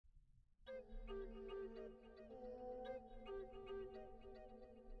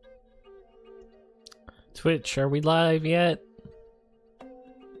Twitch, are we live yet?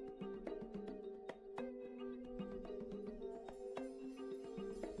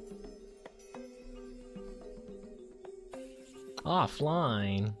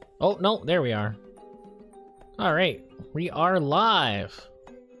 Offline. Oh, no, there we are. Alright, we are live.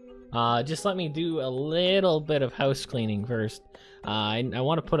 Just let me do a little bit of house cleaning first. I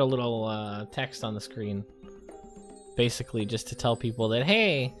want to put a little text on the screen. Basically, just to tell people that,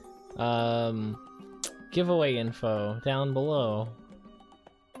 hey, giveaway info down below.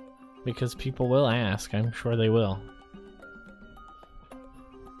 Because people will ask, I'm sure they will.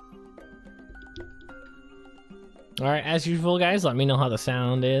 Alright, as usual, guys, let me know how the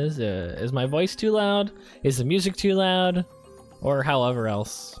sound is. Is my voice too loud? Is the music too loud? Or however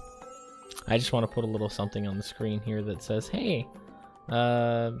else. I just want to put a little something on the screen here that says, hey,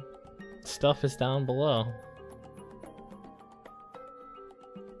 stuff is down below.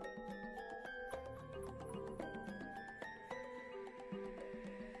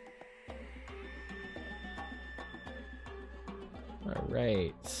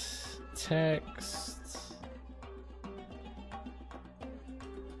 Alright, text.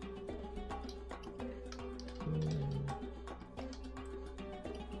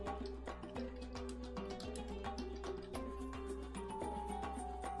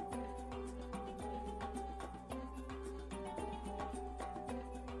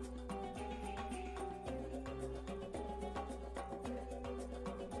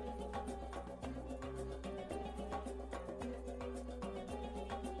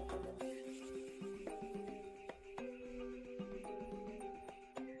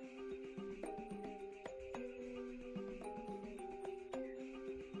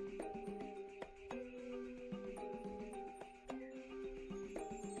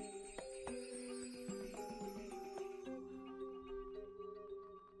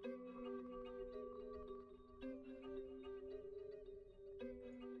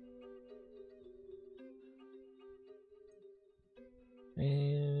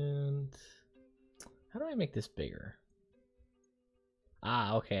 And how do I make this bigger?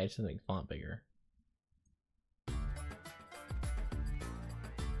 Ah, okay, I just make the font bigger.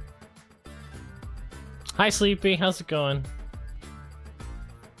 Hi, Sleepy, how's it going?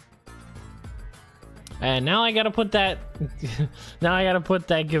 And now I gotta put that now I gotta put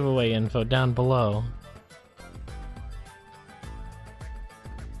that giveaway info down below.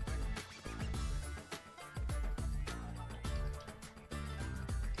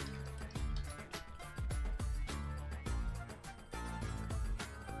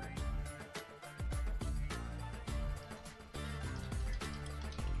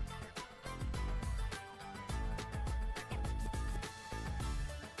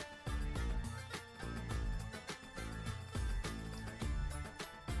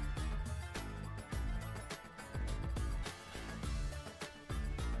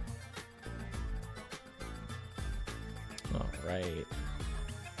 Right.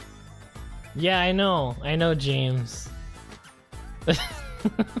 Yeah, I know, James.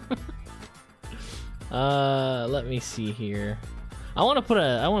 Let me see here. I want to put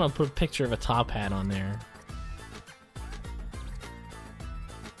a picture of a top hat on there.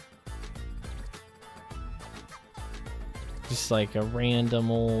 Just like a random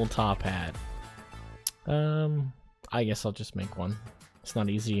old top hat. I guess I'll just make one. It's not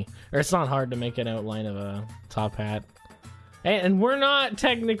easy, or it's not hard to make an outline of a top hat. And we're not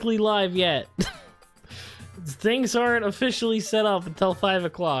technically live yet. Things aren't officially set up until 5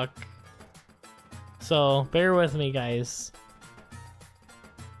 o'clock. So, bear with me, guys.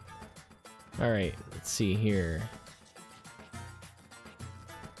 Alright, let's see here.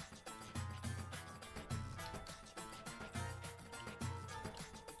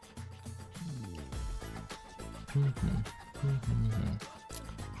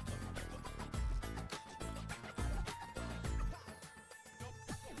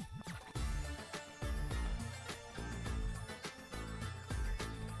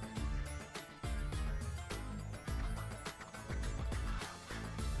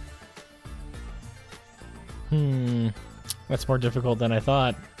 That's more difficult than I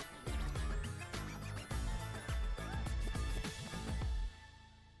thought.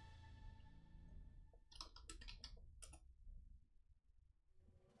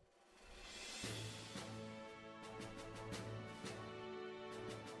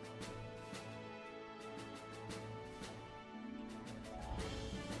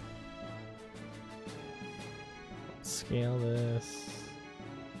 Scale this.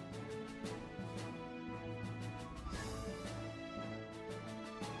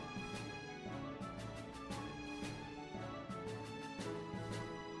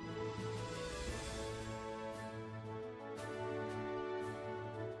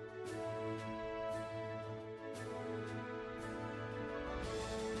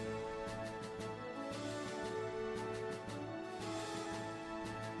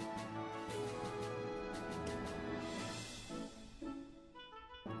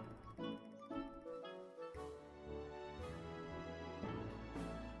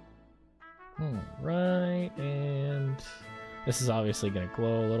 Alright, and this is obviously gonna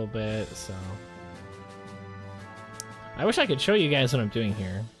glow a little bit, so I wish I could show you guys what I'm doing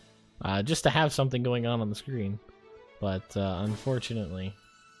here, just to have something going on the screen, but unfortunately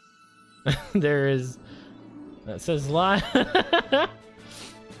there is, that says live.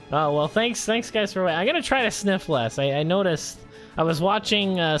 Oh well, thanks guys for waiting. I'm gonna try to sniff less. I noticed I was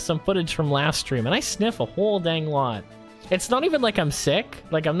watching some footage from last stream and I sniff a whole dang lot. It's not even like I'm sick.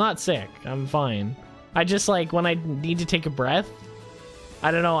 Like, I'm not sick. I'm fine. I just, like, when I need to take a breath,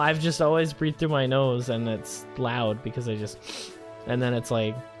 I don't know, I've just always breathed through my nose and it's loud because I just, and then it's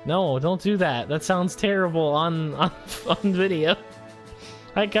like, no, don't do that. That sounds terrible on video.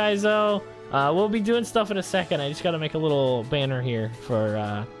 Hi, Kaizo. We'll be doing stuff in a second. I just gotta make a little banner here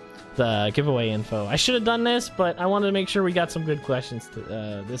for the giveaway info. I should have done this, but I wanted to make sure we got some good questions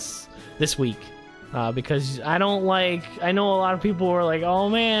to, this week. Because I don't like, I know a lot of people were like, oh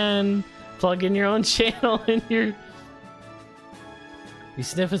man, plug in your own channel and you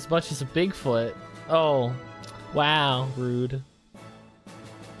sniff as much as a Bigfoot. Oh, wow, rude.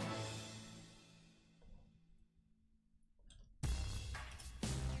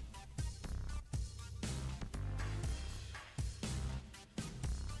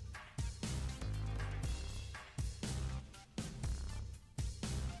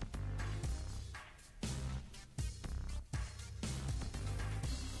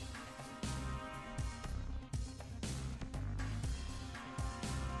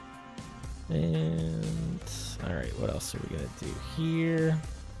 And all right, what else are we gonna do here?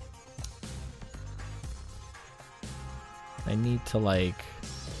 I need to like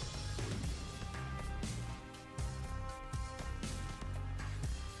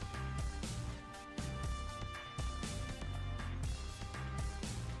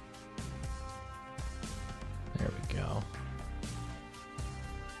there we go.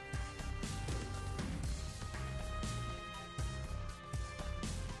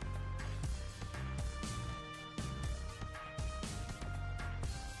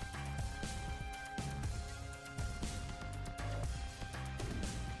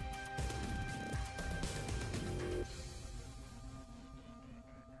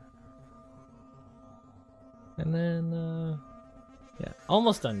 And then, yeah,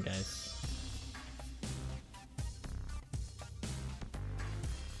 almost done, guys.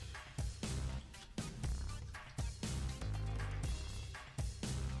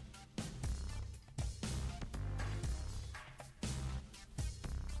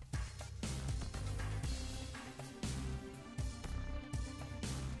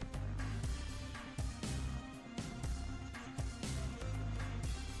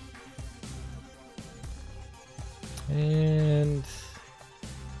 And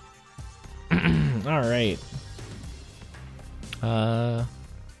all right.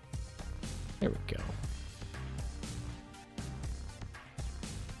 There we go.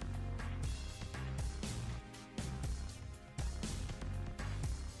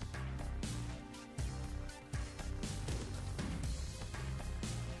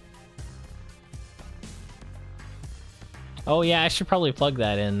 Oh yeah, I should probably plug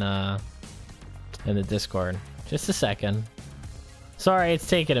that in the Discord. Just a second. Sorry, it's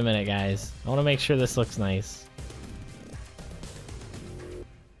taking a minute, guys. I want to make sure this looks nice.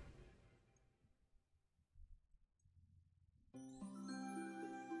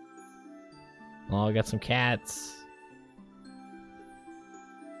 Oh, I got some cats.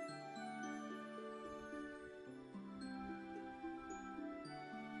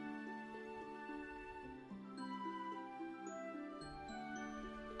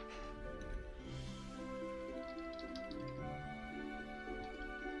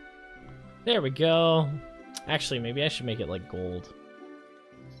 There we go. Actually, maybe I should make it like gold.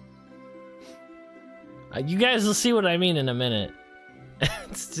 You guys will see what I mean in a minute.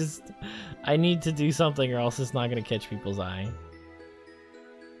 It's just, I need to do something or else it's not gonna catch people's eye.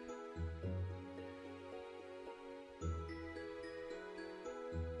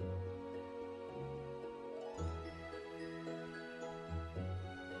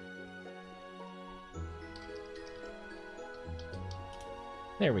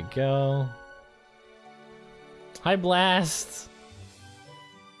 There we go. Hi, Blast.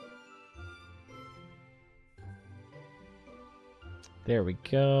 There we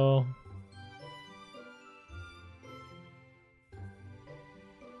go.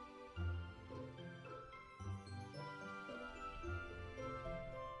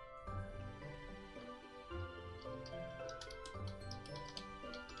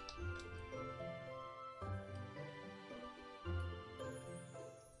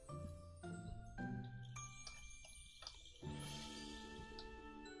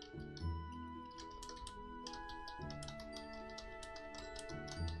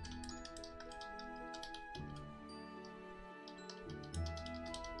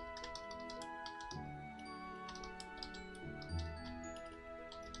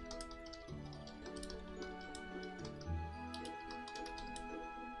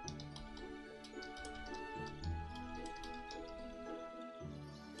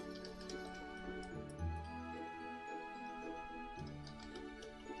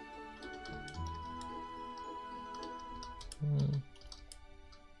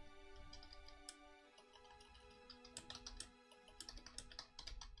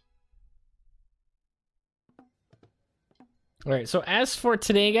 All right, so as for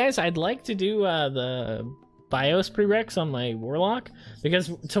today, guys, I'd like to do the BIOS prereqs on my Warlock, because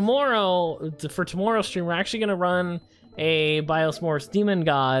for tomorrow's stream, we're actually going to run a BIOS Morris Demon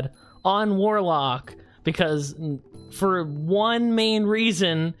God on Warlock, because for one main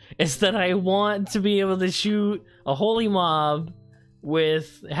reason is that I want to be able to shoot a holy mob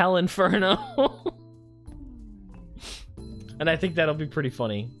with Hell Inferno. And I think that'll be pretty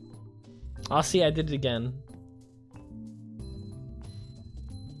funny. I'll see, I did it again.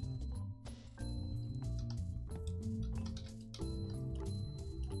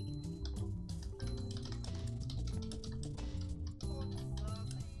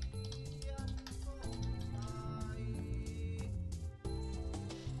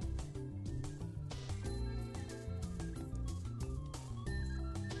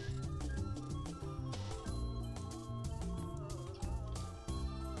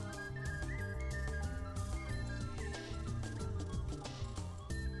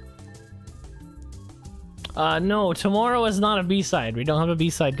 No, tomorrow is not a B-side. We don't have a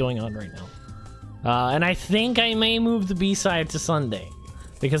B-side going on right now. And I think I may move the B-side to Sunday,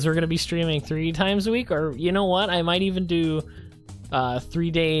 because we're going to be streaming 3 times a week, or you know what? I might even do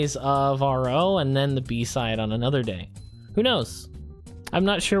 3 days of RO and then the B-side on another day. Who knows? I'm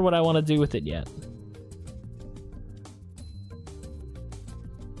not sure what I want to do with it yet.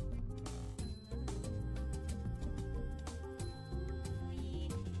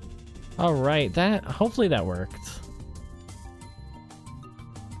 All right, hopefully that worked.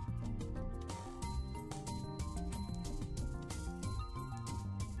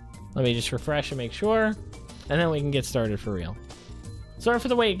 Let me just refresh and make sure, and then we can get started for real. Sorry for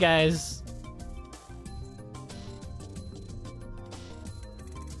the wait, guys.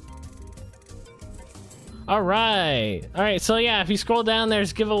 All right, so yeah, if you scroll down,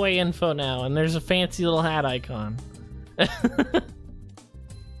 there's giveaway info now, and there's a fancy little hat icon.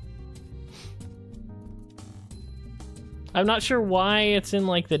 I'm not sure why it's in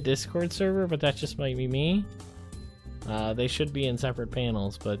like the Discord server, but that just might be me. They should be in separate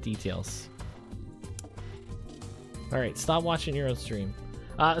panels, but details. Alright, stop watching your own stream.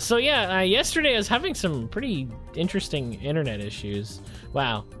 So yeah, yesterday I was having some pretty interesting internet issues.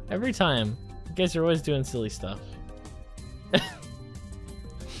 Wow, every time. You guys are always doing silly stuff.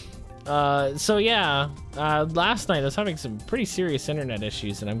 So yeah, last night I was having some pretty serious internet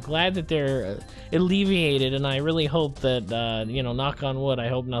issues, and I'm glad that they're alleviated, and I really hope that, you know, knock on wood, I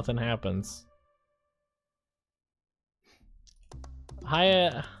hope nothing happens.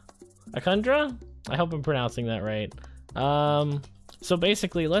 Hi, Akundra? I hope I'm pronouncing that right. So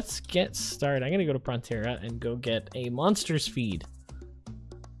basically, let's get started. I'm gonna go to Frontera and go get a monsters feed.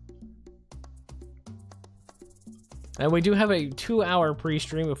 And we do have a 2-hour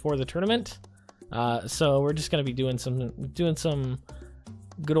pre-stream before the tournament, so we're just gonna be doing some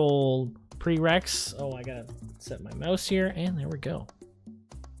good old prereqs. Oh, I gotta set my mouse here, and there we go.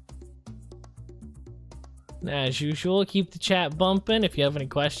 As usual, keep the chat bumping. If you have any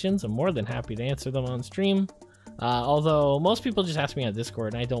questions, I'm more than happy to answer them on stream. Although most people just ask me on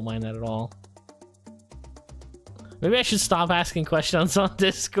Discord, and I don't mind that at all. Maybe I should stop asking questions on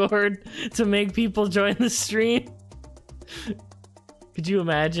Discord to make people join the stream. Could you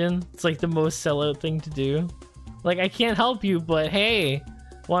imagine? It's like the most sellout thing to do. Like, I can't help you, but hey,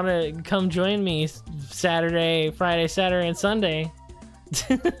 wanna come join me Friday, Saturday, and Sunday?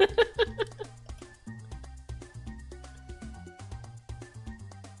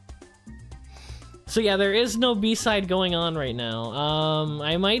 So yeah, there is no B-side going on right now.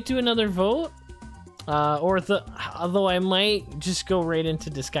 I might do another vote, although I might just go right into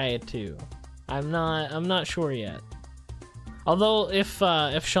Disgaea 2. I'm not sure yet. Although if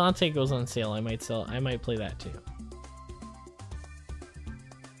Shantae goes on sale, I might play that too.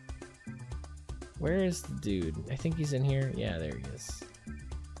 Where is the dude? I think he's in here. Yeah, there he is.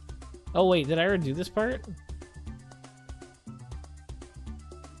 Oh wait, did I already do this part?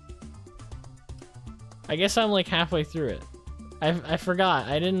 I guess I'm like halfway through it. I forgot.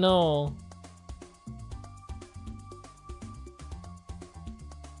 I didn't know.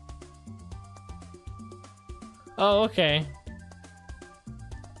 Oh, okay.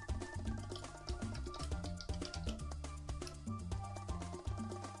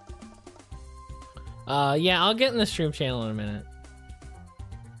 Yeah, I'll get in the stream channel in a minute.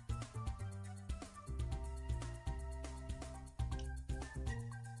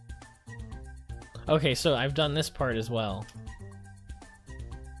 Okay, so I've done this part as well.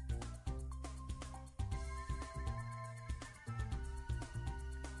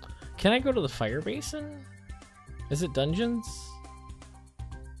 Can I go to the fire basin? Is it dungeons?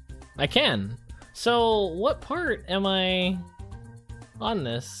 I can. So, what part am I on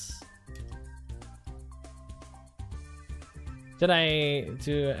this? Have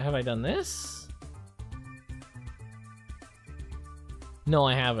I done this? No,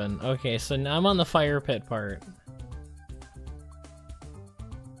 I haven't. Okay, so now I'm on the fire pit part.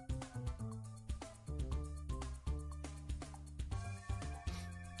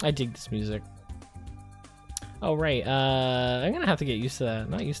 I dig this music. Oh, right. I'm gonna have to get used to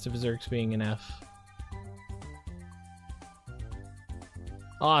that. Not used to Berserks being an F.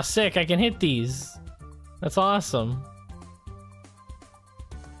 Aw, sick. I can hit these. That's awesome.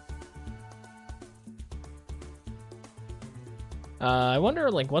 I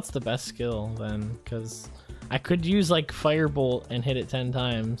wonder, like, what's the best skill, then? Because I could use, like, Firebolt and hit it 10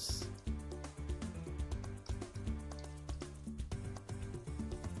 times.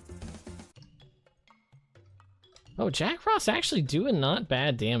 Oh, Jack Frost's actually doing not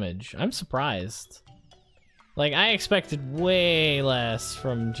bad damage. I'm surprised. Like, I expected way less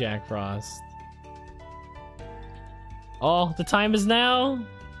from Jack Frost. Oh, the time is now?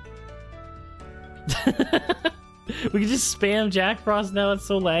 We can just spam Jack Frost now, it's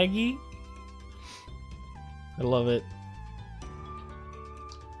so laggy. I love it.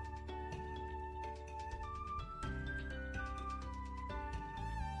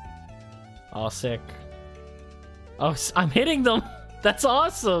 Oh, sick. Oh, I'm hitting them! That's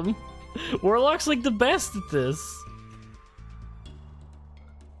awesome! Warlock's like the best at this.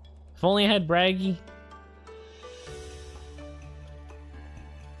 If only I had Braggy.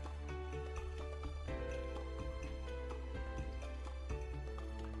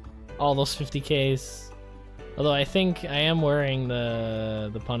 All those 50Ks. Although I think I am wearing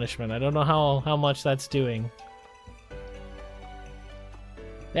the punishment. I don't know how much that's doing.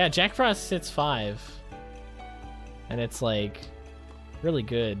 Yeah, Jack Frost hits 5. And it's like really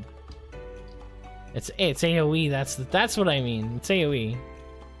good. It's AoE, that's what I mean. It's AoE.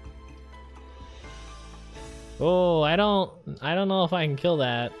 Oh, I don't know if I can kill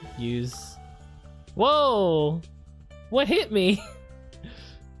that. Use. Whoa! What hit me?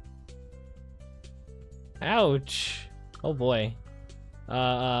 Ouch. Oh boy.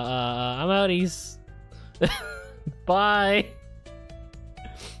 I'm outies. Bye.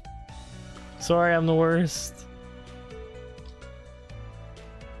 Sorry, I'm the worst.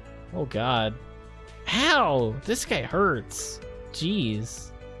 Oh god. Ow! This guy hurts.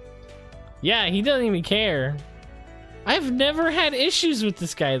 Jeez. Yeah, he doesn't even care. I've never had issues with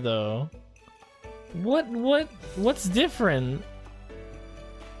this guy though. What's different?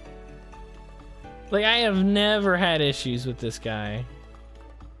 Like, I have never had issues with this guy.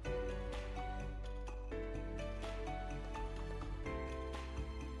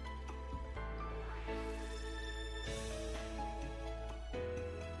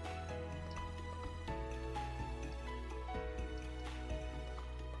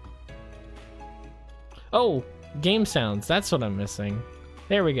 Oh, game sounds. That's what I'm missing.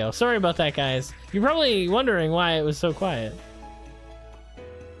 There we go. Sorry about that, guys. You're probably wondering why it was so quiet.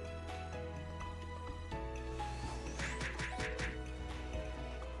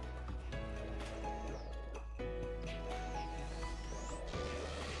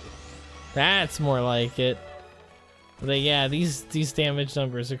 That's more like it. But yeah, these damage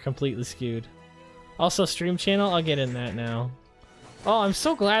numbers are completely skewed. Also, stream channel, I'll get in that now. Oh, I'm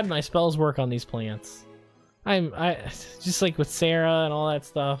so glad my spells work on these plants. I just like with Sarah and all that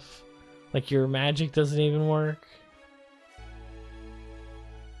stuff. Like your magic doesn't even work.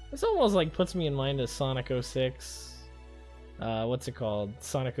 This almost like puts me in mind of Sonic 06. What's it called?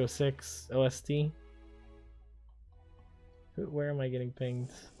 Sonic 06 OST. Where am I getting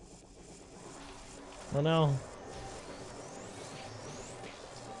pinged? Oh no.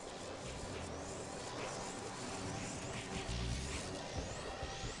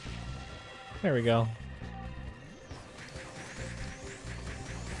 There we go.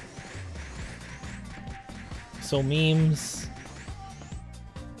 So memes.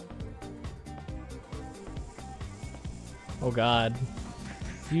 Oh god.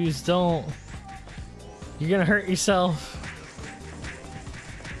 Use don't. You're gonna hurt yourself.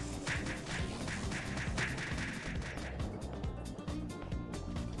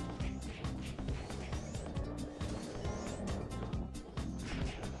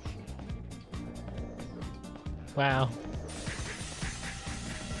 Wow.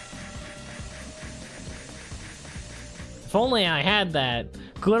 If only I had that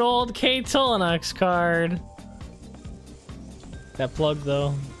good old K Tullinux card. That plug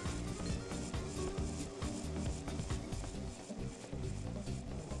though.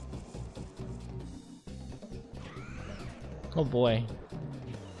 Oh boy.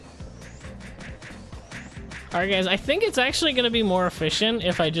 Alright guys, I think it's actually gonna be more efficient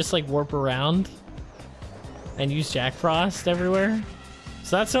if I just like warp around and use Jack Frost everywhere.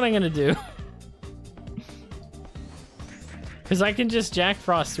 So that's what I'm gonna do. Because I can just Jack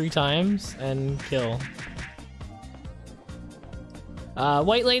Frost 3 times and kill.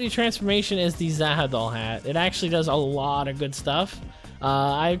 White Lady Transformation is the Zahadal hat. It actually does a lot of good stuff.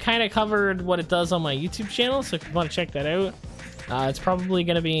 I kind of covered what it does on my YouTube channel, so if you want to check that out, it's probably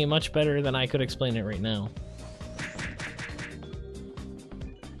going to be much better than I could explain it right now.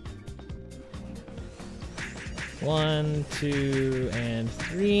 One, 2, and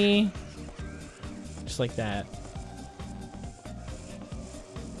 3. Just like that.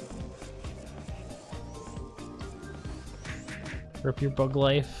 Rip your bug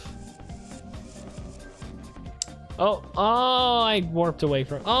life. Oh, I warped away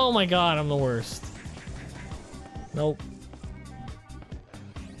from. Oh my god, I'm the worst. Nope.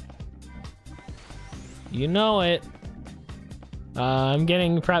 You know it. I'm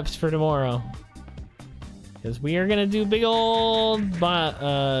getting preps for tomorrow. Because we are gonna do big old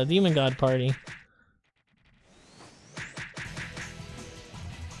demon god party.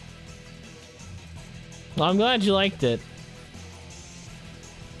 Well, I'm glad you liked it.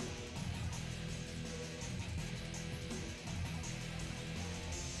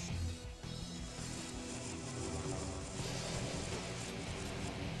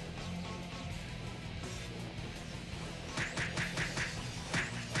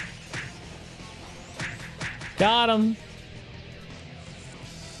 Got him.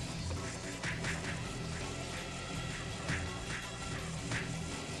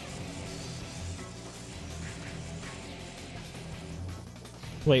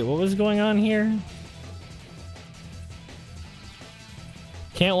 Wait, what was going on here?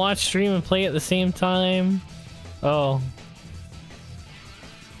 Can't watch stream and play at the same time. Oh.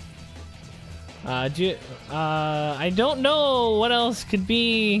 I don't know what else could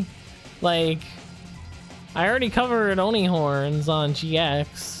be like. I already covered Oni Horns on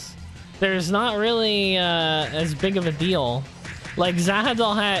GX. There's not really as big of a deal. Like,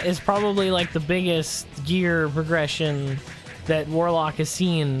 Zahadal hat is probably like the biggest gear progression that Warlock has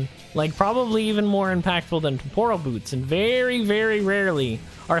seen. Like, probably even more impactful than Temporal Boots. And very, very rarely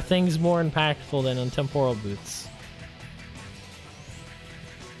are things more impactful than on Temporal Boots.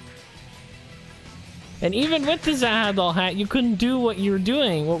 And even with the Zahadal hat, you couldn't do what we're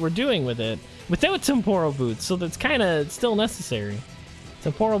doing with it, without Temporal Boots, so that's kind of still necessary.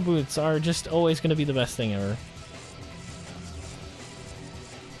 Temporal Boots are just always going to be the best thing ever.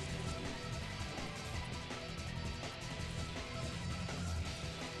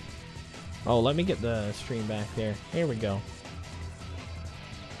 Oh, let me get the stream back there. Here we go.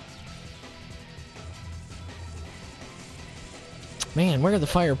 Man, where are the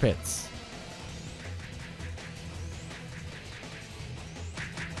fire pits?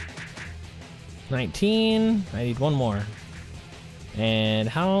 $19. I need one more. And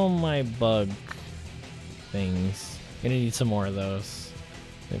how my bug things? Gonna need some more of those.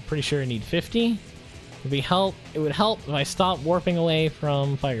 I'm pretty sure I need 50. It would help if I stopped warping away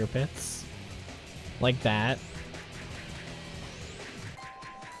from fire pits. Like that.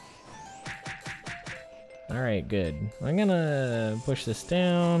 Alright, good. I'm gonna push this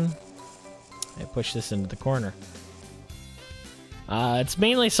down. I push this into the corner. It's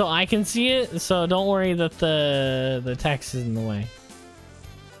mainly so I can see it, so don't worry that the text is in the way.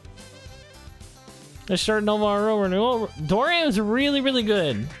 Let's start NovaRO renewal. Doran's really, really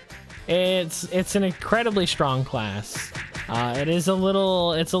good. It's an incredibly strong class. It's a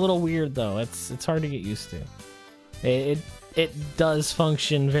little weird though. It's hard to get used to. It does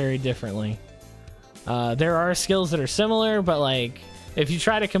function very differently. There are skills that are similar, but like if you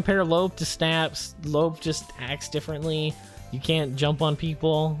try to compare Lope to Snaps, Lope just acts differently. You can't jump on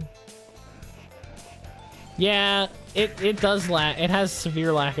people. Yeah, it does lack. It has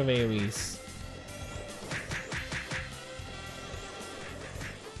severe lack of AoEs.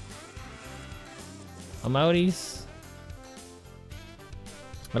 I'm outies.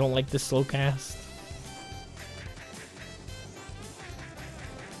 I don't like this slow cast.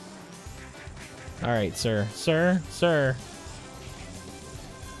 Alright, sir. Sir.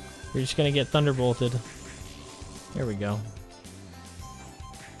 You're just gonna get thunderbolted. There we go.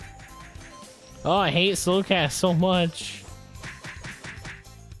 Oh, I hate slow cast so much.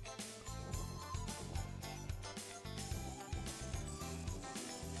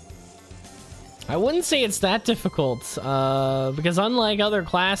 I wouldn't say it's that difficult, because unlike other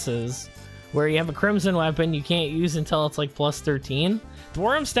classes, where you have a Crimson weapon you can't use until it's like plus 13,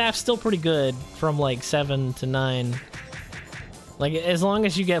 Dwarven Staff's still pretty good from like 7 to 9. Like, as long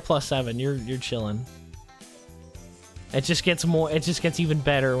as you get plus 7, you're chilling. It just gets more. It just gets even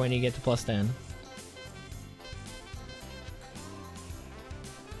better when you get to plus 10.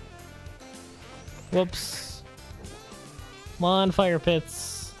 Whoops. Come on, fire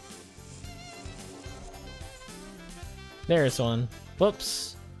pits. There's one.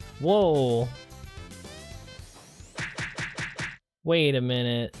 Whoops. Whoa. Wait a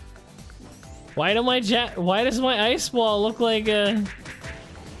minute. Why does my ice wall look like a...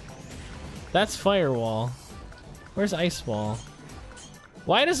 That's firewall. Where's ice wall?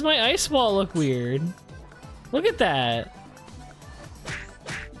 Why does my ice wall look weird? Look at that.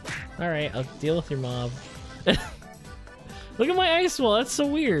 Alright, I'll deal with your mob. Look at my ice wall, that's so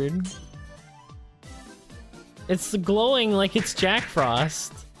weird. It's glowing like it's Jack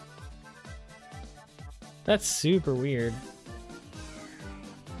Frost. That's super weird.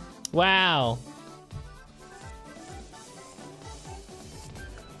 Wow.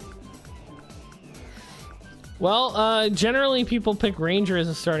 Well, generally people pick Ranger as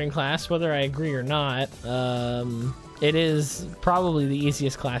a starting class, whether I agree or not. It is probably the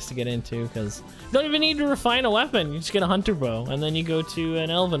easiest class to get into, because you don't even need to refine a weapon. You just get a hunter bow, and then you go to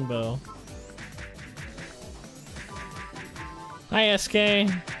an elven bow. Hi, SK.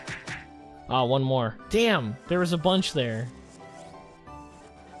 Oh, one more. Damn, there was a bunch there.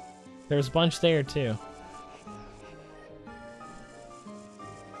 There was a bunch there, too.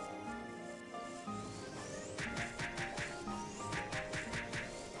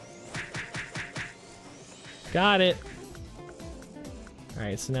 Got it.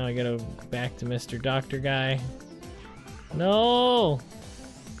 Alright, so now I gotta go back to Mr. Doctor Guy. No!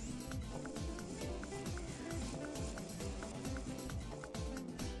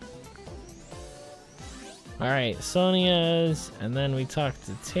 Alright, Sonia's, and then we talked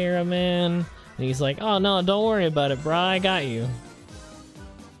to Terraman, and he's like, oh no, don't worry about it, brah, I got you.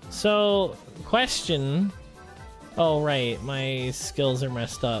 So, question... Oh right, my skills are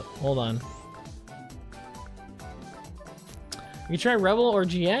messed up. Hold on. You try Rebel or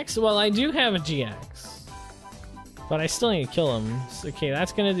GX? Well, I do have a GX. But I still need to kill him. So, okay,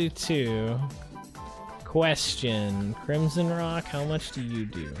 that's gonna do 2. Question. Crimson Rock, how much do you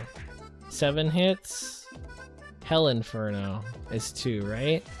do? 7 hits? Hell Inferno is 2,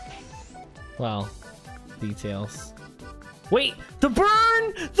 right? Well, details. Wait! The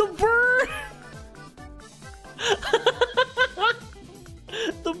burn! The burn!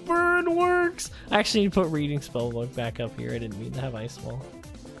 The burn works! I actually need to put Reading Spellbook back up here. I didn't mean to have Ice Wall.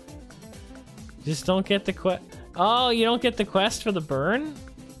 Just don't get the quest. Oh, you don't get the quest for the burn?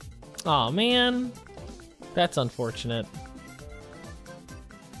 Oh man. That's unfortunate.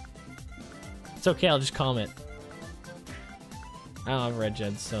 It's okay, I'll just calm it. I don't have red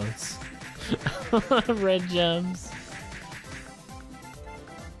gemstones. Red gems.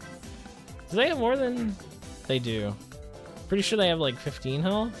 Do they have more than... They do. Pretty sure they have like 15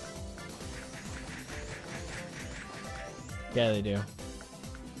 health. Yeah, they do.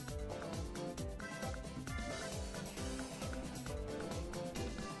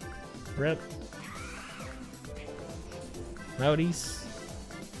 Rip. Rowdies.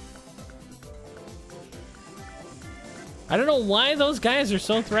 I don't know why those guys are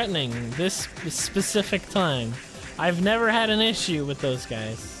so threatening this specific time. I've never had an issue with those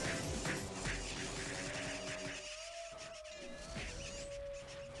guys.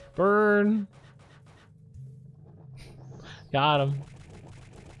 Burn. Got him.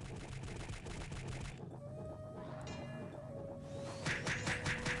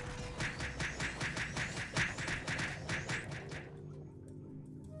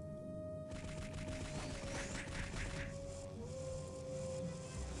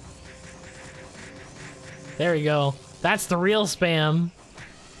 There we go. That's the real spam.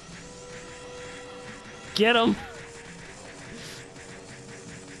 Get him.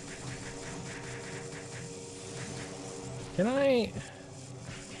 Can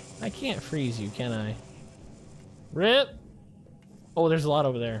I can't freeze you, can I? Rip! Oh, there's a lot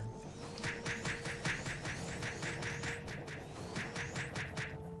over there.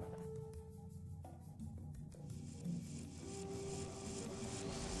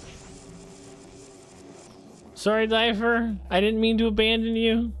 Sorry, Diver. I didn't mean to abandon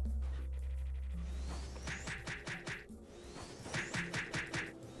you.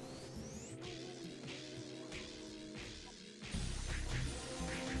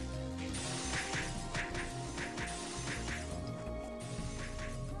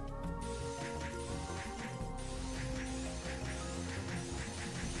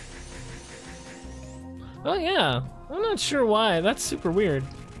 Oh yeah, I'm not sure why. That's super weird.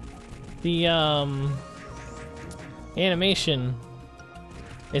 The animation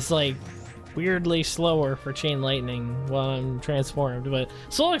is like weirdly slower for chain lightning while I'm transformed, but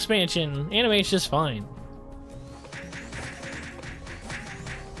soul expansion animate's just fine.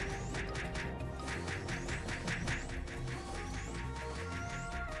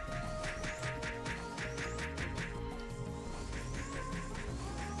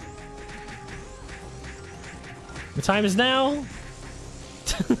 The time is now.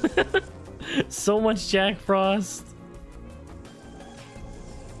 So much Jack Frost.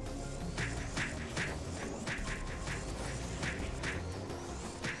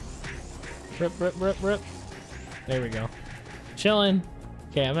 Rip, rip, rip, rip. There we go. Chilling.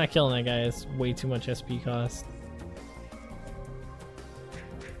 Okay, I'm not killing that guy. It's way too much SP cost.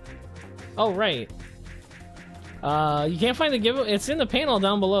 Oh, right. You can't find the giveaway. It's in the panel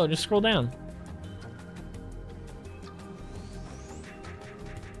down below. Just scroll down.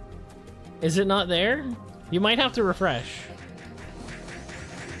 Is it not there? You might have to refresh.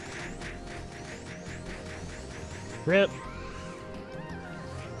 Rip.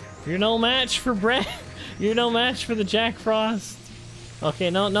 You're no match for Brett. You're no match for the Jack Frost.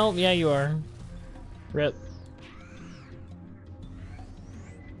 Okay, no, yeah, you are. Rip.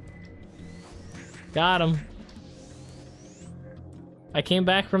 Got him. I came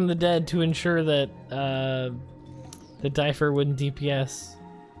back from the dead to ensure that the Difer wouldn't DPS.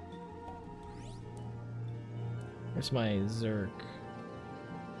 Where's my Zerk?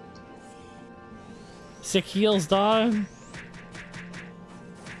 Sick heals, dog.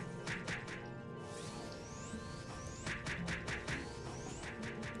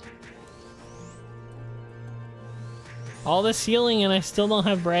 All this healing and I still don't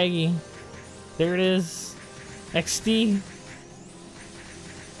have Braggy. There it is. XD.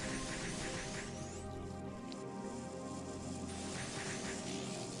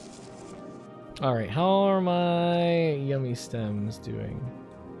 Alright, how are my yummy stems doing?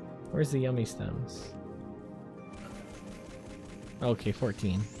 Where's the yummy stems? Okay,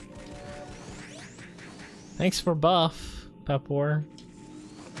 14. Thanks for buff, Pepor.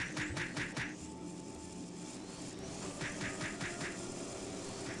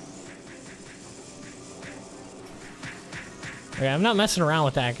 Okay, I'm not messing around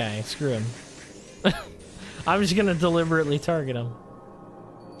with that guy. Screw him. I'm just gonna deliberately target him.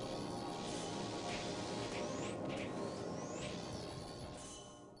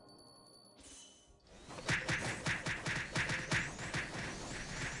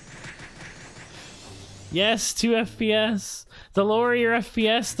 Yes, 2 FPS. The lower your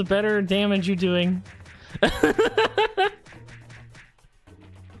FPS, the better damage you're doing.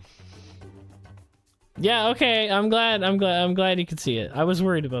 Yeah, okay. I'm glad you could see it. I was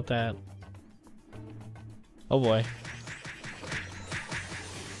worried about that. Oh boy.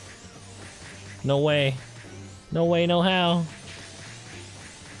 No way. No way, no how.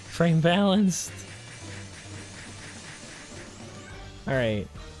 Frame balanced. Alright.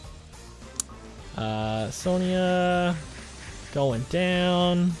 Sonya going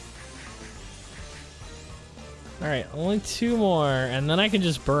down. Alright, only 2 more, and then I can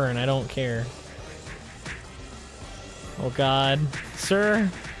just burn. I don't care. Oh god.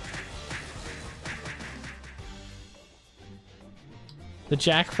 Sir? The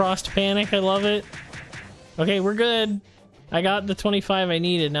Jack Frost panic, I love it. Okay, we're good. I got the 25 I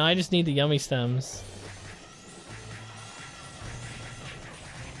needed. Now I just need the yummy stems.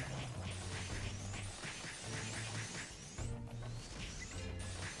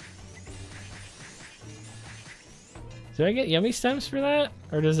 Do I get yummy stems for that?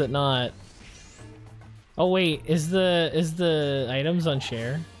 Or does it not? Oh wait, is the items on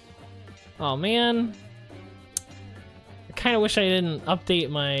share? Oh man. I kinda wish I didn't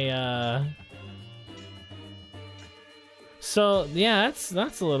update my So yeah,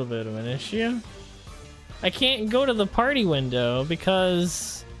 that's a little bit of an issue. I can't go to the party window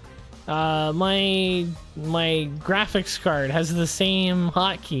because my graphics card has the same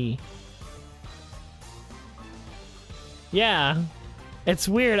hotkey. Yeah, it's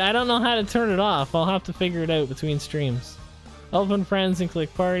weird. I don't know how to turn it off. I'll have to figure it out between streams. Open friends and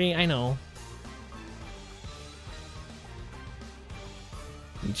click party. I know.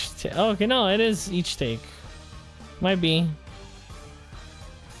 Each take. Oh, okay, no, it is each take. Might be.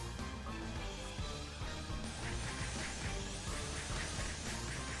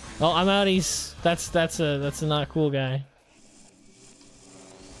 Oh, I'm outies. That's a not cool guy.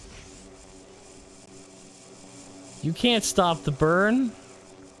 You can't stop the burn.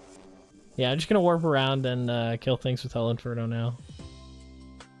 Yeah, I'm just gonna warp around and kill things with Hell Inferno now.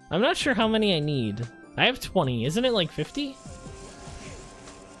 I'm not sure how many I need. I have 20. Isn't it like 50?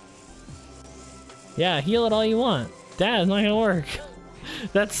 Yeah, heal it all you want. Dad, it's not gonna work.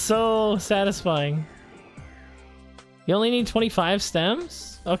 That's so satisfying. You only need 25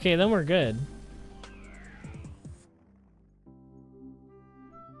 stems? Okay, then we're good.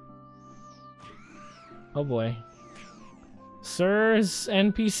 Oh boy. Sirs,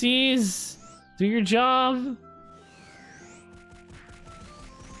 NPCs, do your job.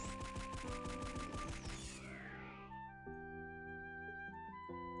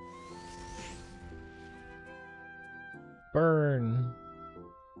 Burn.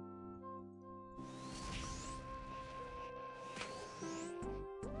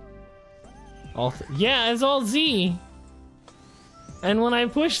 Yeah, it's all Z. And when I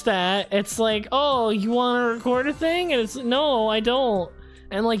push that, it's like, oh, you want to record a thing? And it's, no, I don't.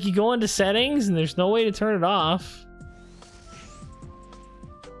 And like, you go into settings and there's no way to turn it off.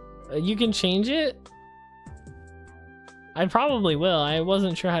 You can change it? I probably will. I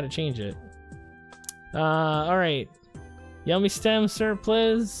wasn't sure how to change it. Alright. Yummy stem, sir,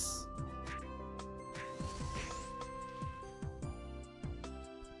 please.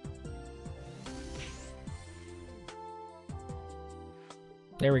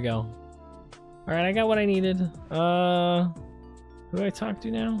 There we go. Alright, I got what I needed. Who do I talk to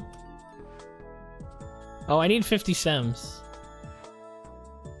now? Oh, I need 50 stems.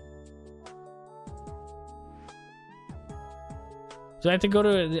 So I have to go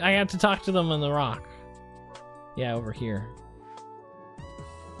to... I have to talk to them on the rock. Yeah, over here.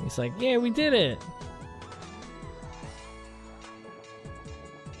 He's like, yeah, we did it!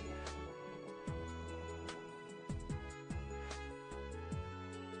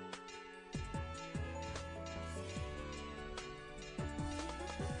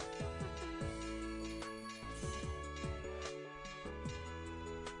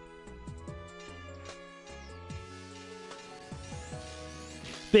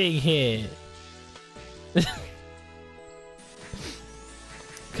 Big hit.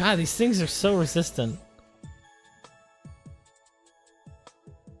 God, these things are so resistant.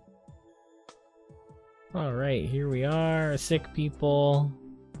 Alright, here we are, sick people.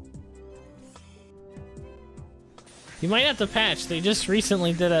 You might have to patch, they just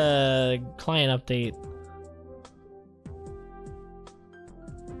recently did a client update.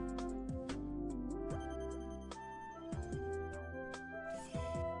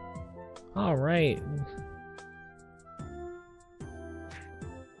 Alright.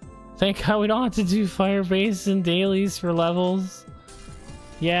 Thank God we don't have to do Firebase and dailies for levels.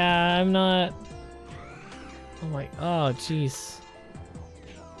 Yeah, I'm not... Oh my... Oh, jeez.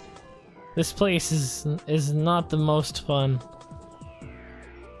 This place is not the most fun.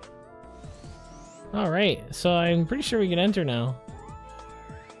 Alright, so I'm pretty sure we can enter now.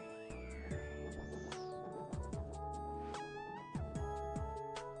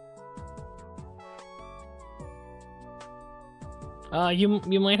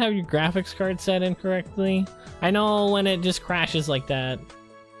 You might have your graphics card set incorrectly. I know when it just crashes like that,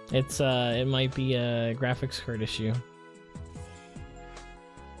 it might be a graphics card issue.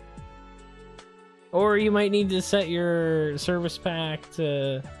 Or you might need to set your service pack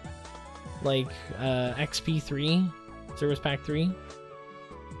to like XP3, service pack 3.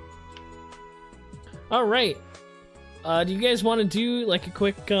 All right. Do you guys want to do like a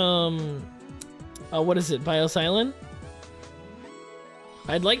quick what is it, BIOS Island?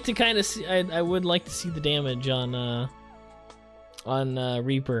 I'd like to kind of see. I would like to see the damage on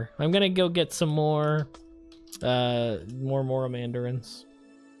Reaper. I'm gonna go get some more mandarins.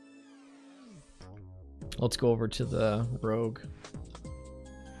 Let's go over to the rogue.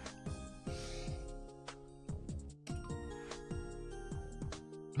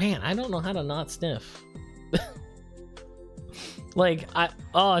 Man, I don't know how to not sniff. Like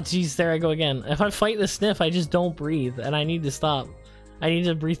oh geez, there I go again. If I fight the sniff, I just don't breathe, and I need to stop. I need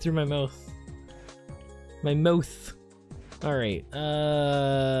to breathe through my mouth. My mouth. Alright,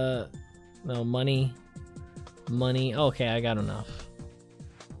 no, money. Money, okay, I got enough.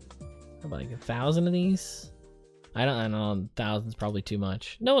 How about like 1,000 of these? I don't know, 1,000's probably too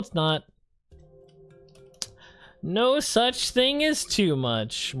much. No, it's not. No such thing as too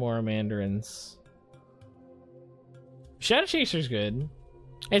much. More mandarins. Shadow Chaser's good.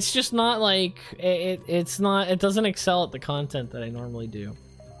 It's just not like it doesn't excel at the content that I normally do.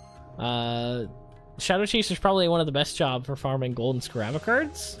 Shadow Chaser's probably one of the best jobs for farming gold and Scaraba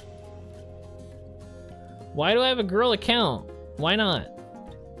cards. Why do I have a girl account? Why not?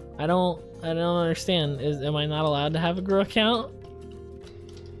 I don't understand. Am I not allowed to have a girl account?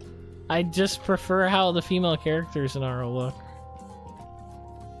 I just prefer how the female characters in RO look.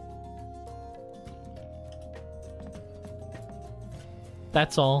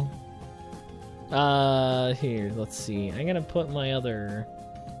 That's all. Here, let's see. I'm gonna put my other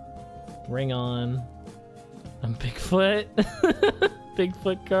ring on. I'm Bigfoot.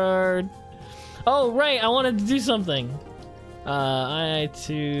 Bigfoot card. Oh, right, I wanted to do something. And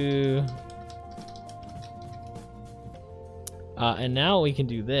now we can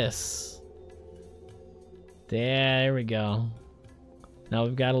do this. There we go. Now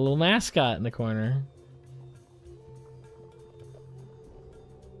we've got a little mascot in the corner.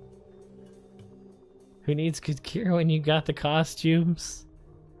 Who needs good gear when you got the costumes?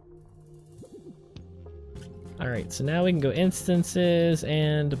 Alright, so now we can go instances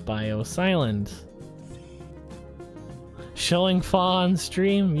and Biosilent. Showing Fa on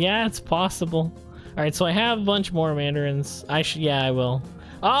stream? Yeah, it's possible. Alright, so I have a bunch more mandarins. Yeah, I will.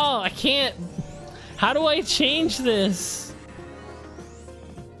 Oh, I can't. How do I change this?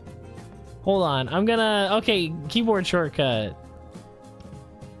 Hold on, I'm gonna, okay, keyboard shortcut.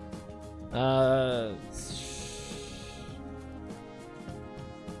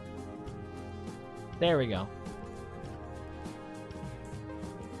 There we go.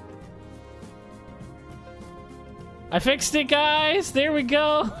 I fixed it, guys! There we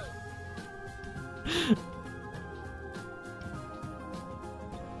go!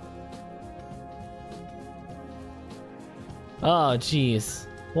 Oh, jeez.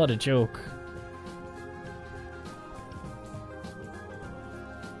 What a joke.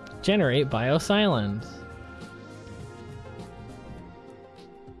 Generate Biosilent.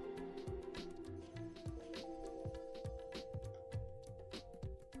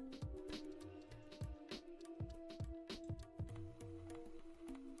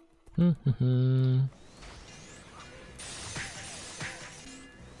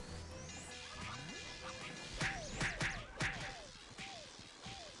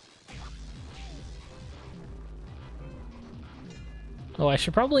 Oh, I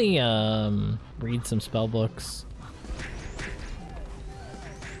should probably read some spell books.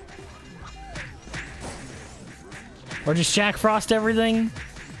 Or just Jack Frost everything.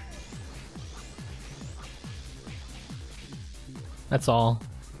 That's all.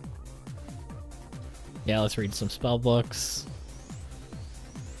 Yeah, let's read some spell books.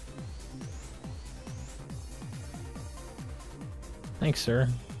 Thanks, sir.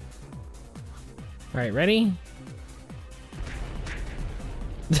 Alright, ready?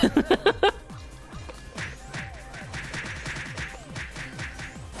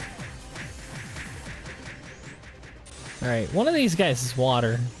 Alright, one of these guys is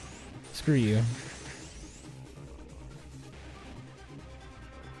water. Screw you.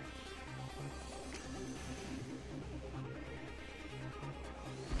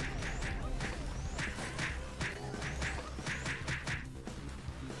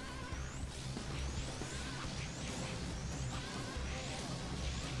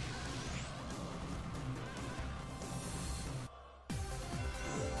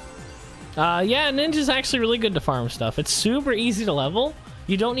 Yeah, Ninja's actually really good to farm stuff. It's super easy to level.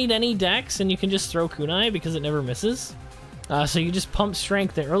 You don't need any dex, and you can just throw kunai because it never misses. So you just pump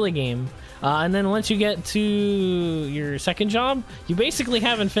strength in early game. And then once you get to your second job, you basically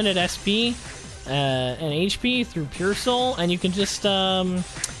have infinite SP and HP through Pure Soul, and you can just,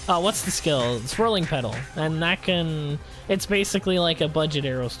 what's the skill? Swirling Petal. And that can, it's basically like a budget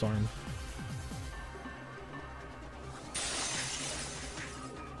Arrow Storm.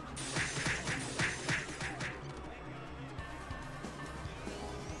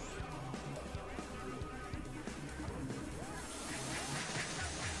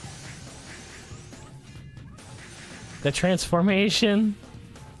 The transformation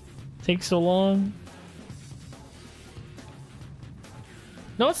takes so long.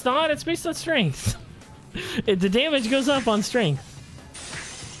 No, it's not. It's based on strength. The damage goes up on strength.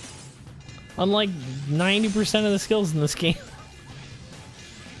 Unlike 90% of the skills in this game.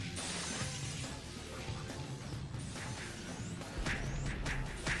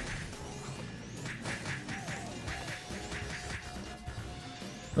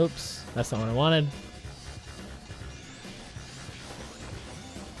 Oops, that's not what I wanted.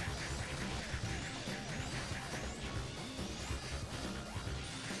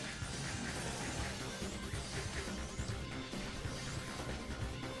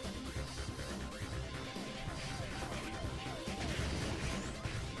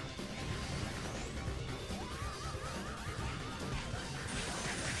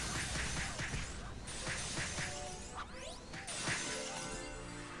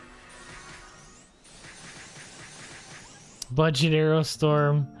 Budget Arrow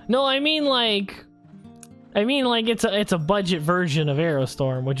Storm. No, I mean like it's a budget version of Arrow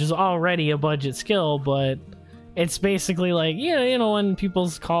Storm, which is already a budget skill, but It's basically like, you know when people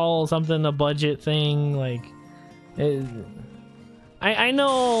call something a budget thing, like... I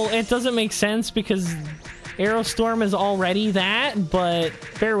know it doesn't make sense because Aerostorm is already that, but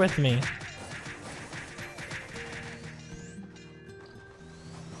bear with me.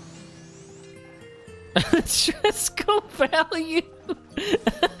 Tresco value.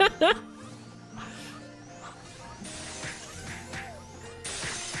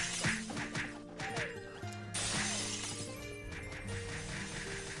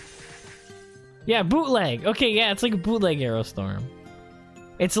 Yeah, bootleg. Okay, yeah, it's like a bootleg Aerostorm.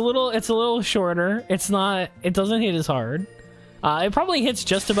 It's a little shorter. It doesn't hit as hard. It probably hits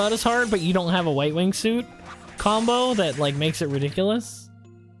just about as hard, but you don't have a White Wing suit combo that like makes it ridiculous.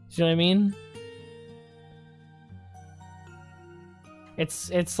 Do you know what I mean?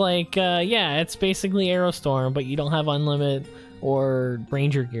 It's like yeah, it's basically Aerostorm, but you don't have Unlimit or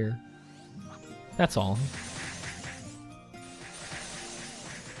Ranger gear. That's all.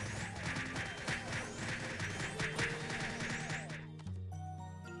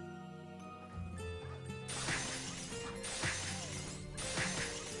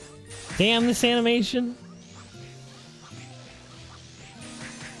 Damn this animation.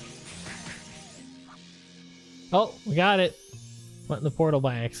 Oh, we got it. Went in the portal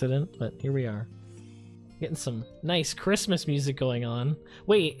by accident, but here we are. Getting some nice Christmas music going on.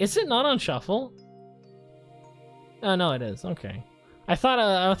 Wait, is it not on shuffle? Oh no, it is. Okay. I thought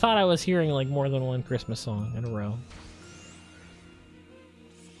I was hearing like more than one Christmas song in a row.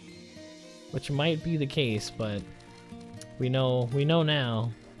 Which might be the case, but we know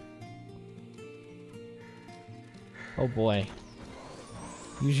now. Oh boy.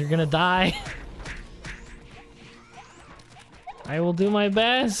 You're gonna die. I will do my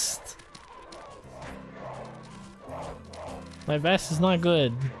best. My best is not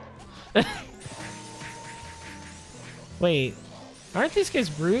good. Wait, aren't these guys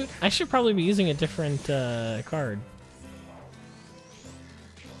brute? I should probably be using a different card.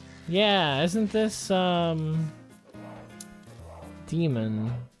 Yeah, isn't this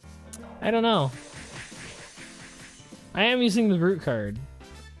demon? I don't know. I am using the brute card,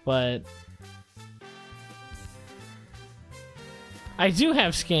 but I do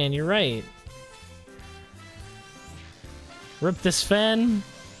have scan, you're right. Rip this Fen.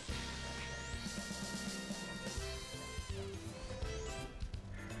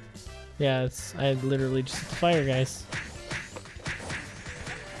 Yeah, I literally just hit the fire, guys.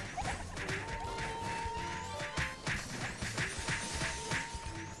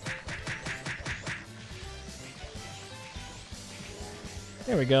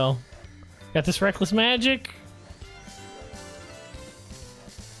 There we go. Got this reckless magic.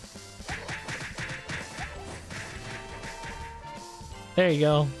 There you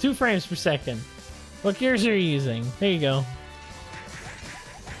go. 2 frames per second. What gears are you using? There you go.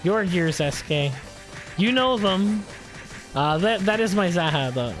 Your gears, SK. You know them. That is my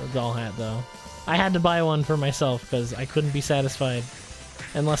Zaha doll hat, though. I had to buy one for myself because I couldn't be satisfied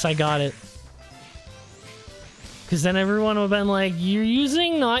unless I got it. Because then everyone would have been like, you're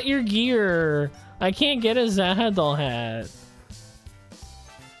using not your gear. I can't get a Zaha doll hat.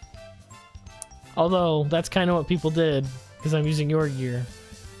 Although, that's kind of what people did. Because I'm using your gear.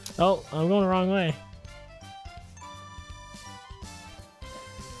 Oh, I'm going the wrong way.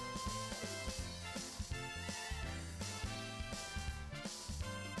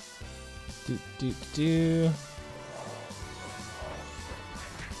 Do.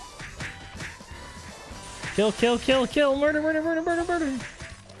 Kill, kill, kill, kill! Murder, murder, murder, murder, murder!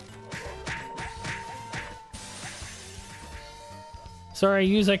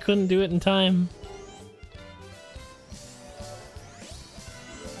 Sorry, I couldn't do it in time.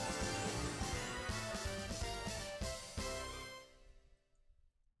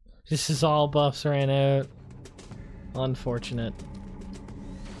 This is all buffs ran out. Unfortunate.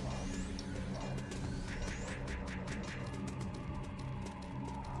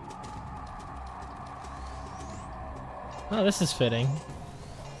 Oh, this is fitting.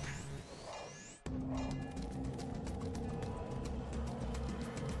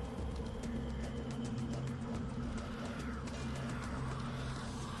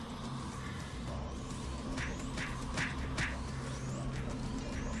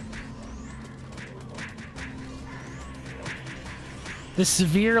 The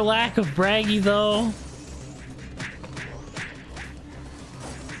severe lack of braggy, though.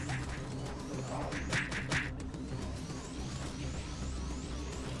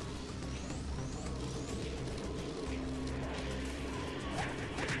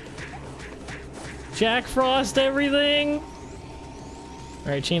 Jack Frost everything!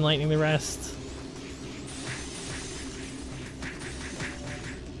 Alright, Chain Lightning the rest.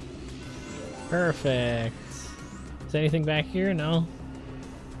 Perfect. Is anything back here? No.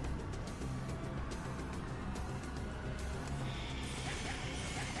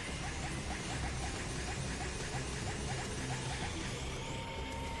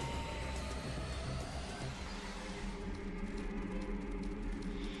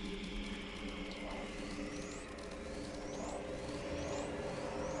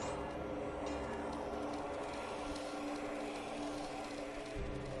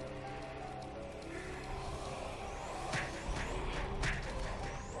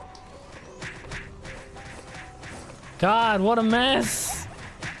 God, what a mess!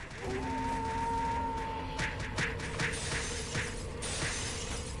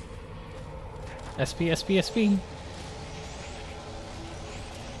 SP, SP, SP.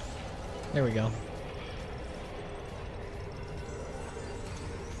 There we go. I'm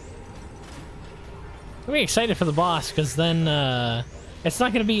really excited for the boss, because then it's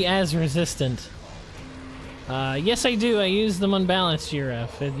not going to be as resistant. Yes, I do. I use the unbalanced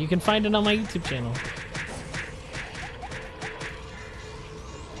GRF. You can find it on my YouTube channel.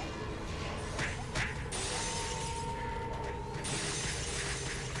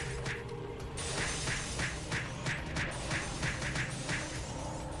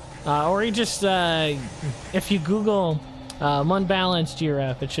 Or you just, if you Google unbalanced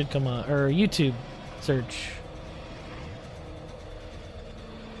GRF, it should come up, or YouTube search.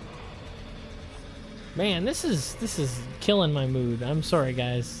 Man, this is killing my mood. I'm sorry,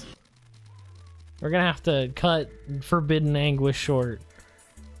 guys. We're gonna have to cut Forbidden Anguish short.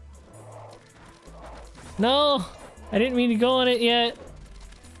 No! I didn't mean to go on it yet.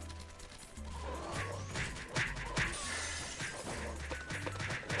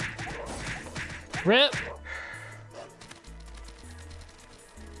 Rip!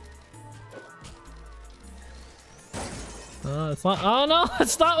 It's not. Oh no!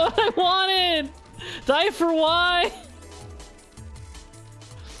 It's not what I wanted! Die for why?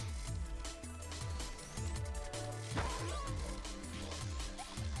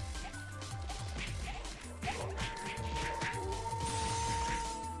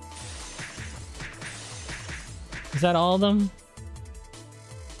 Is that all of them?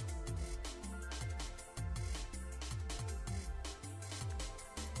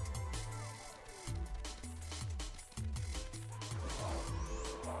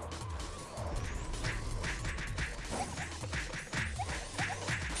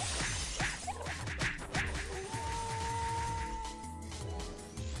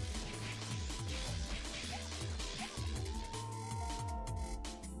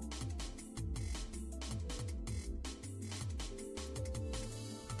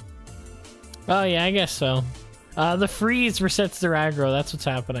 Oh yeah, I guess so. The freeze resets their aggro, that's what's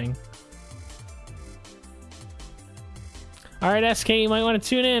happening. Alright, SK, you might want to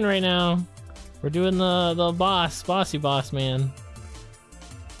tune in right now. We're doing the bossy boss, man.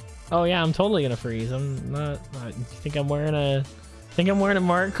 Oh yeah, I'm totally gonna freeze. I'm not think I'm wearing a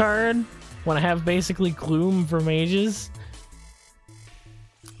mark card when I have basically gloom for mages.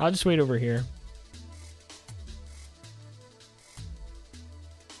 I'll just wait over here.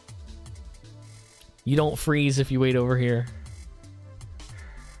 You don't freeze if you wait over here.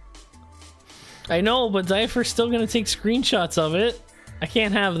 I know, but Zypher's still gonna take screenshots of it. I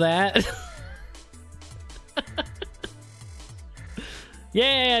can't have that.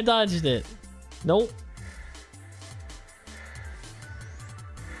 Yeah, I dodged it. Nope.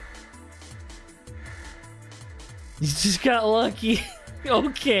 You just got lucky.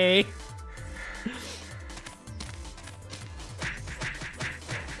 Okay.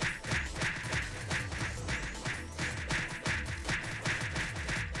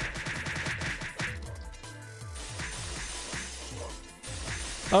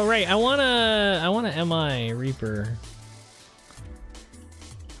 Oh right, I wanna MI Reaper.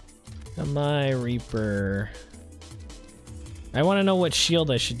 MI Reaper. I wanna know what shield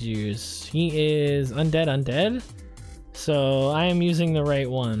I should use. He is undead. So I am using the right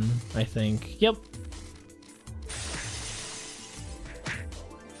one, I think. Yep.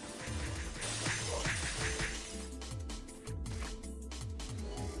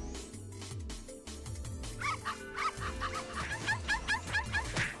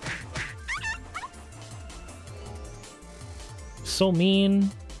 So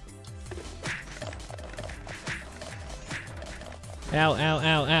mean. Ow, ow,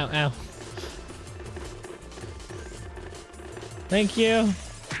 ow, ow, ow. Thank you.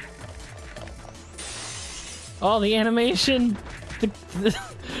 Oh, the animation.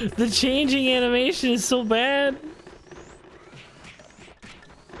 The changing animation is so bad.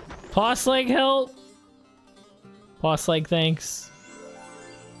 Pause leg help. Pause leg, thanks.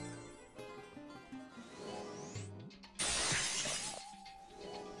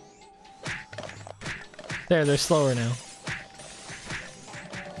 There, they're slower now.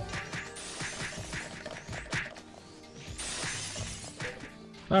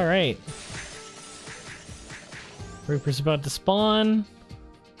 Alright. Reaper's about to spawn.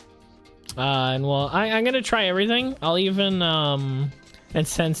 And well, I'm gonna try everything. I'll even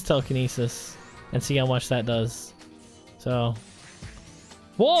incense telekinesis and see how much that does. So,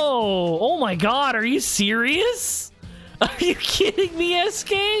 whoa! Oh my god, are you serious? Are you kidding me,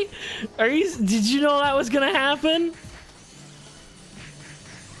 SK? Are you? Did you know that was gonna happen?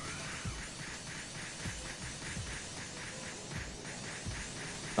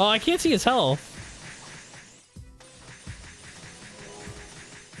 Oh, I can't see his health.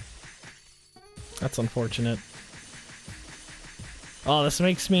 That's unfortunate. Oh, this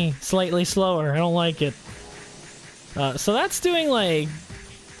makes me slightly slower. I don't like it. So that's doing like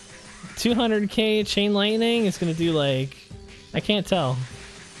 200k chain lightning. It's gonna do like, I can't tell.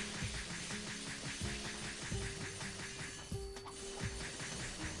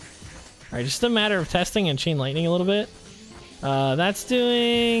 Alright, just a matter of testing and chain lightning a little bit. That's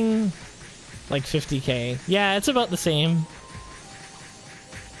doing like 50k. Yeah, it's about the same.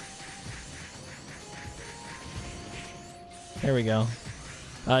 There we go.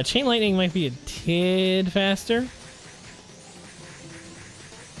 Chain lightning might be a tid faster.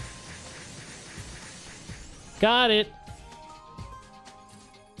 Got it.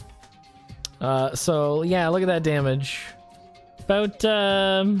 So yeah, look at that damage. About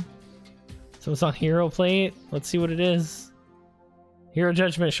so it's on hero plate. Let's see what it is. Hero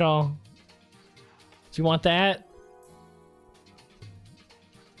Judgment Shawl. Do you want that?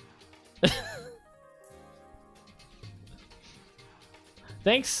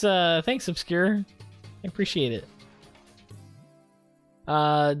 Thanks, Obscure. I appreciate it.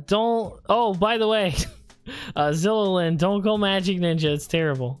 Don't... Oh, by the way, Zillolin, don't go Magic Ninja. It's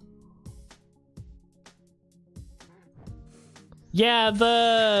terrible. Yeah,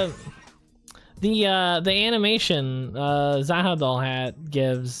 the animation Zahadal hat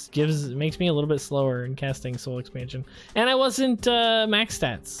makes me a little bit slower in casting Soul Expansion, and I wasn't max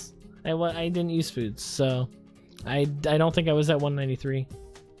stats. I didn't use foods, so I don't think I was at 193.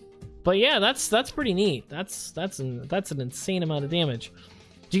 But yeah, that's pretty neat. That's an insane amount of damage.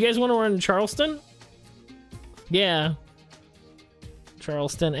 Do you guys want to run Charleston? Yeah,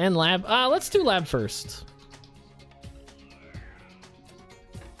 Charleston and Lab. Let's do Lab first.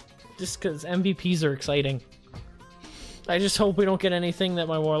 Just because MVPs are exciting. I just hope we don't get anything that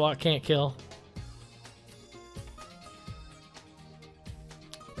my Warlock can't kill.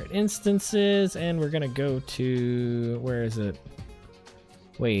 Right, instances, and we're gonna go to... Where is it?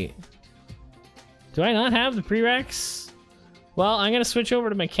 Wait. Do I not have the prereqs? Well, I'm gonna switch over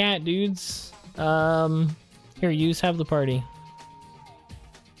to my cat, dudes. Here, use have the party.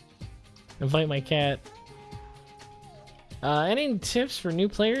 Invite my cat. Any tips for new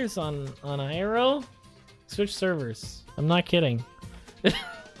players on IRO? Switch servers. I'm not kidding.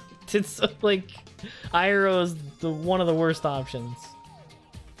 It's like IRO is one of the worst options.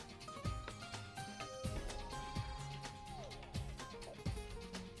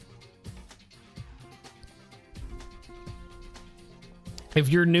 If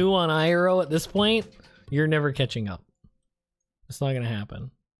you're new on IRO at this point, you're never catching up. It's not gonna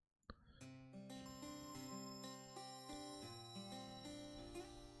happen.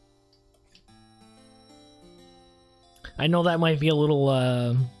 I know that might be a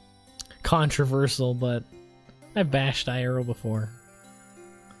little controversial, but I've bashed IRO before.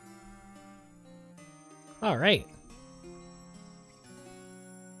 Alright.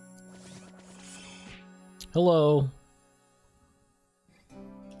 Hello.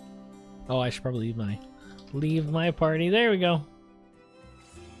 Oh, I should probably leave my party. There we go.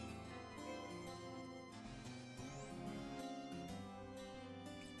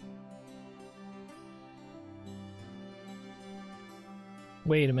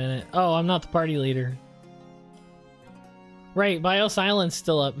 Wait a minute. Oh, I'm not the party leader. Right, Bios Island's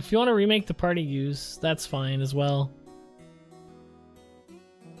still up. If you want to remake the party use, that's fine as well.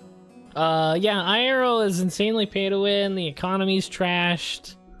 Yeah, IRO is insanely pay to win. The economy's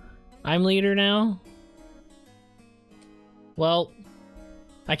trashed. I'm leader now. Well,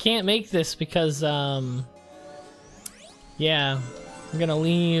 I can't make this because, yeah, I'm gonna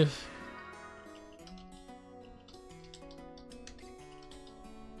leave.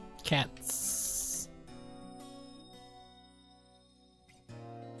 Cats.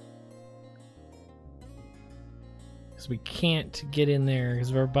 Because we can't get in there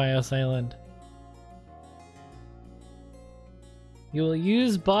because we're Bios Island. You will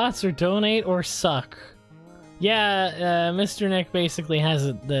use bots or donate or suck. Yeah, Mr. Nick basically has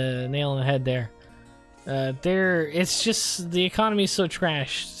the nail on the head there. It's just the economy's so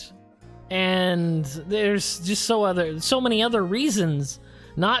trashed, and there's just so many other reasons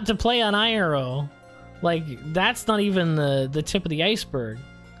not to play on IRO. Like, that's not even the tip of the iceberg,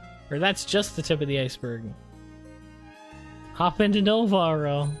 or that's just the tip of the iceberg. Hop into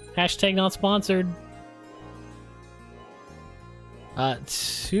NovaRO. Hashtag not sponsored.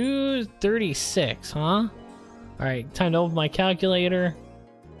 236, huh? Alright, time to open my calculator.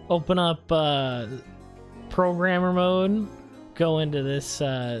 Open up programmer mode. Go into this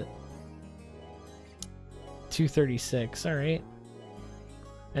 236, alright.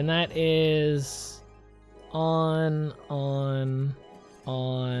 And that is on,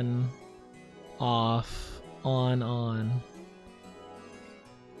 off, on.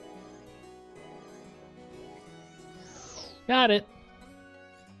 Got it.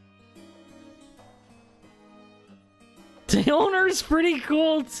 The owner's pretty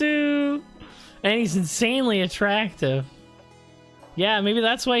cool too. And he's insanely attractive. Yeah, maybe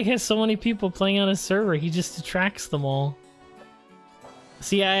that's why he has so many people playing on his server. He just attracts them all.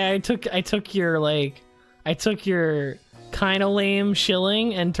 See, I took your kind of lame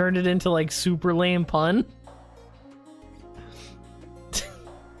shilling and turned it into like super lame pun.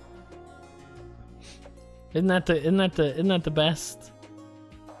 Isn't that the best?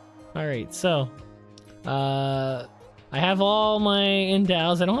 All right, so I have all my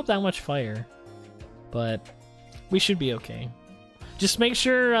endows. I don't have that much fire, but we should be okay. Just make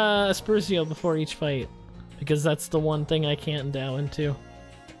sure Aspersio before each fight, because that's the one thing I can't endow into.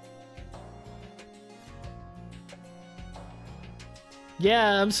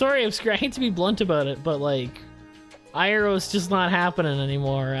 Yeah, I'm sorry, I hate to be blunt about it, but like, IRO's just not happening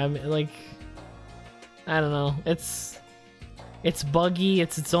anymore. I'm like, I don't know. It's buggy.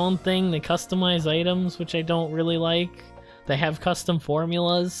 It's its own thing. They customize items, which I don't really like. They have custom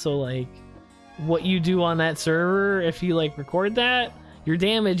formulas, so like, what you do on that server, if you like record that, your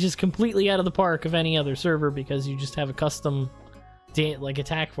damage is completely out of the park of any other server because you just have a custom like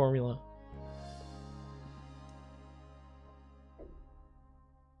attack formula.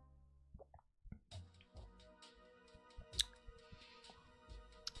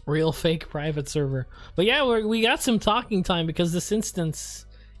 Real fake private server. But yeah, we got some talking time because this instance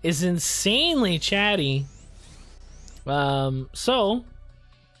is insanely chatty. So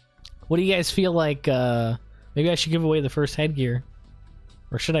what do you guys feel like? Maybe I should give away the first headgear,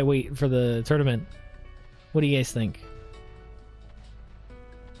 or should I wait for the tournament? What do you guys think?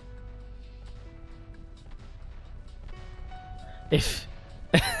 If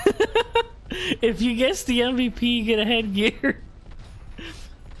if you guess the MVP, you get a headgear.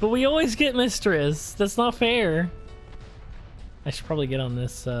 But we always get Mistress. That's not fair. I should probably get on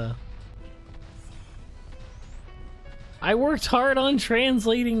this. I worked hard on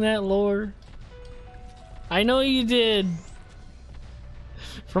translating that lore. I know you did.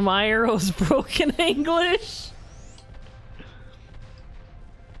 From IRO's broken English.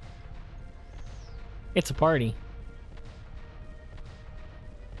 It's a party.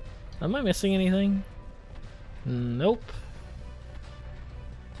 Am I missing anything? Nope.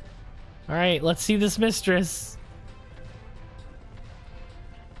 Alright, let's see this Mistress.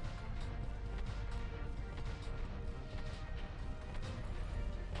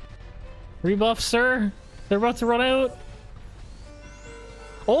 Rebuff, sir? They're about to run out?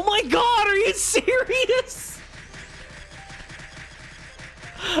 Oh my god, are you serious?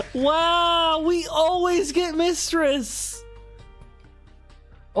 Wow, we always get Mistress!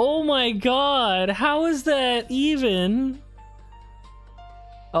 Oh my god, how is that even?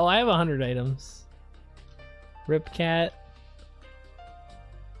 Oh, I have 100 items. Rip Cat.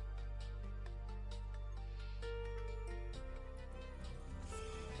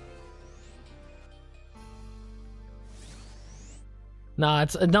 No,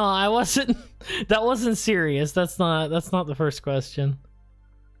 no, I wasn't. That wasn't serious. That's not the first question.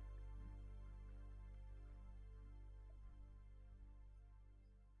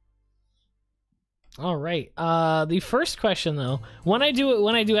 All right. The first question though, when I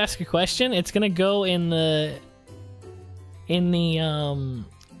do ask a question, it's gonna go in the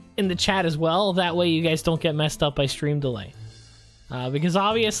chat as well. That way you guys don't get messed up by stream delay. Because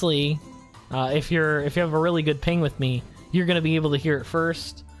obviously, if you have a really good ping with me, you're gonna be able to hear it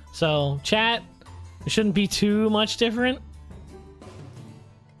first. So chat, it shouldn't be too much different.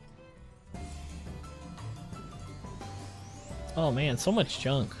 Oh man, so much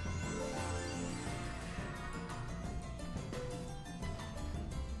junk.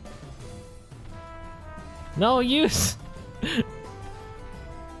 No use.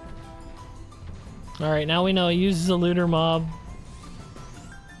 All right, now we know he uses a looter mob.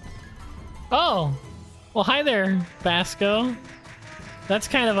 Oh, Well, hi there, Basco. That's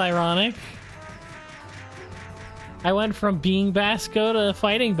kind of ironic. I went from being Basco to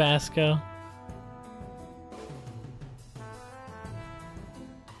fighting Basco.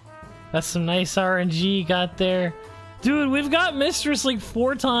 That's some nice RNG you got there. Dude, we've got Mistress like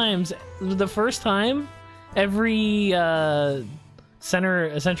 4 times. The first time, every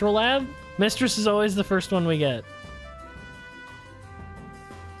central lab, Mistress is always the first one we get.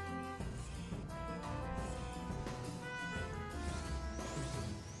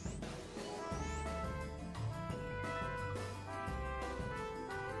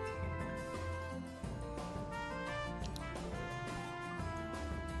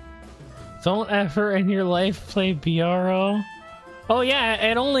 Don't ever in your life play BRO. Oh yeah,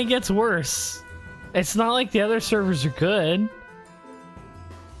 it only gets worse. It's not like the other servers are good.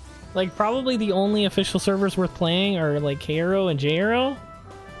 Like, probably the only official servers worth playing are like KRO and JRO,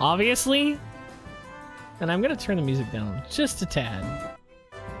 obviously. And I'm gonna turn the music down just a tad.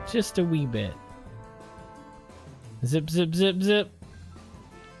 Just a wee bit. Zip, zip, zip, zip.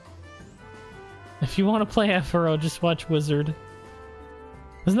 If you want to play FRO, just watch Wizard.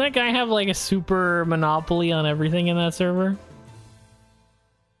 Doesn't that guy have like a super monopoly on everything in that server?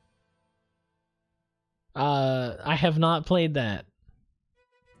 I have not played that.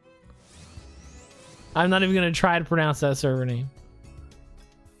 I'm not even gonna try to pronounce that server name.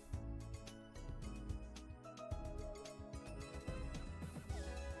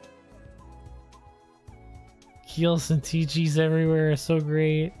 Heals and TGs everywhere are so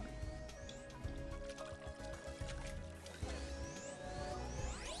great.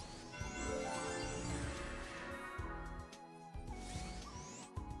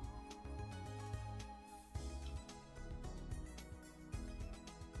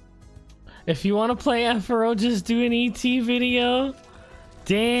 If you want to play FRO, just do an ET video.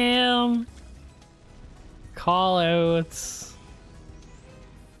 Damn. Call outs.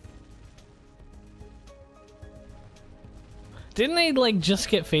 Didn't they like just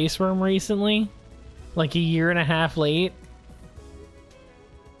get Face Worm recently? Like a year and a half late?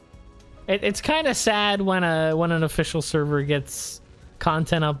 It's kind of sad when an official server gets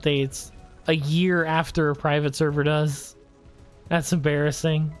content updates a year after a private server does. That's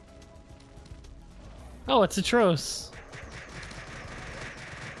embarrassing. Oh, it's Atros.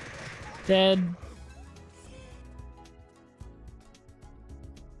 Dead.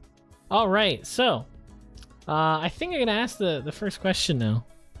 Alright, so I think I'm gonna ask the first question now.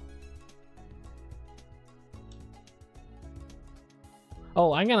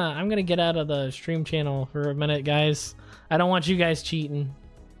 Oh, I'm gonna get out of the stream channel for a minute, guys. I don't want you guys cheating.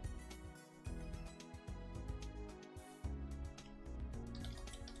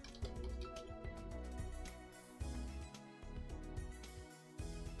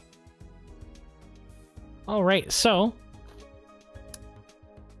 All right, so.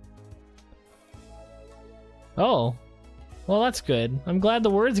 Oh, well, that's good. I'm glad the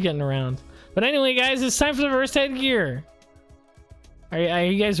word's getting around. But anyway, guys, it's time for the first headgear. Are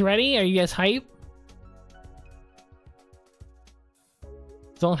you guys ready? Are you guys hype?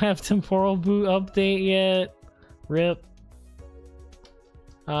 Don't have temporal boot update yet. RIP.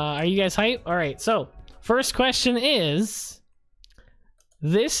 Are you guys hype? All right, so first question is.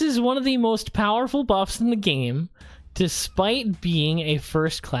 This is one of the most powerful buffs in the game, despite being a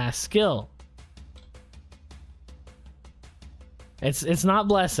first-class skill. It's not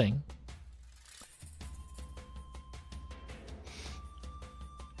Blessing.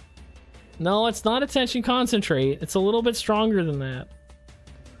 No, it's not Attention Concentrate. It's a little bit stronger than that.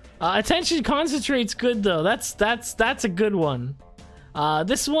 Attention Concentrate's good though. That's a good one.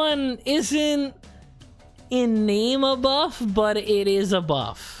 This one isn't in name a buff, but it is a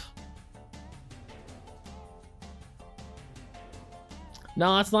buff.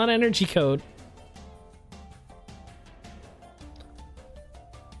 No, it's not Energy Code.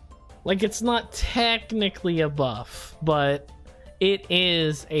 Like, it's not technically a buff, but it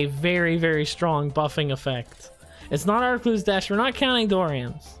is a very, very strong buffing effect. It's not Arclu's Dash. We're not counting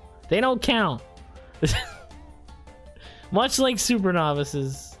Dorians. They don't count. Much like Super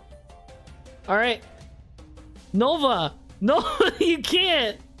Novices. Alright. Nova! No, you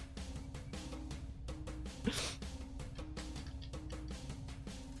can't!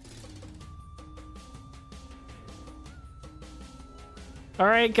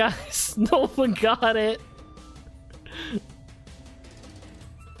 Alright, guys. Nova got it.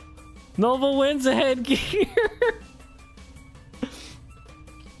 Nova wins a headgear.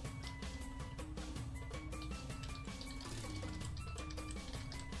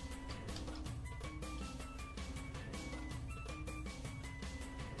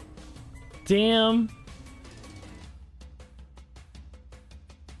 Damn.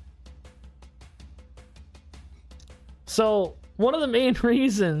 So one of the main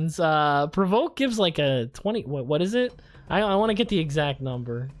reasons, Provoke gives like a 20, what is it? I want to get the exact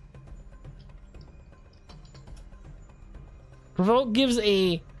number. Provoke gives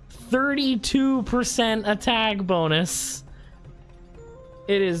a 32% attack bonus.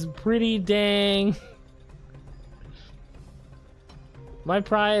 It is pretty dang. My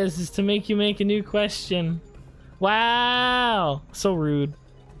prize is to make you make a new question. Wow! So rude.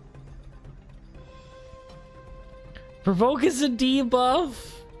 Provoke is a debuff?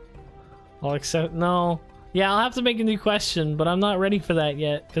 I'll accept. No. Yeah, I'll have to make a new question, but I'm not ready for that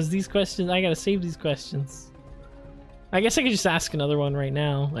yet. Because these questions, I gotta save these questions. I guess I could just ask another one right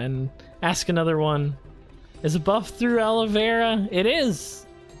now. And ask another one. Is a buff through aloe vera? It is!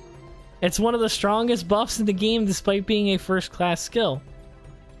 It's one of the strongest buffs in the game despite being a first class skill.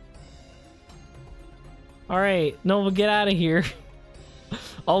 Alright, Nova, get out of here.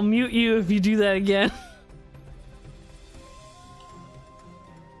 I'll mute you if you do that again.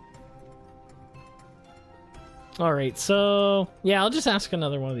 Alright, so... yeah, I'll just ask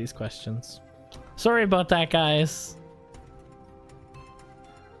another one of these questions. Sorry about that, guys.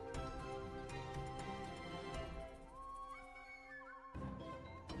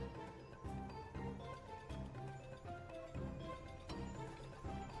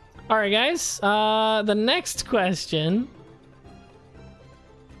 Alright, guys. The next question...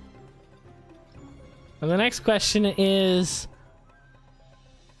 the next question is...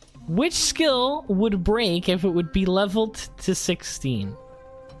 which skill would break if it would be leveled to 16?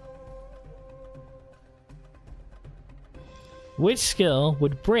 Which skill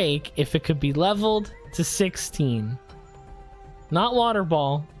would break if it could be leveled to 16? Not water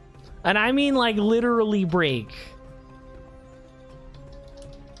ball. And I mean like literally break.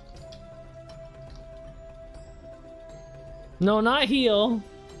 No, not heal.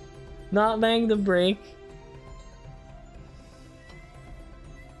 Not bang the break.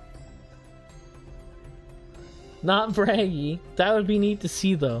 Not braggy. That would be neat to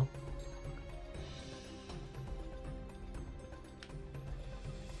see, though.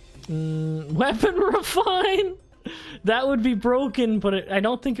 Weapon refine? That would be broken, but I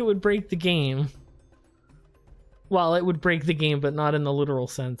don't think it would break the game. Well, it would break the game, but not in the literal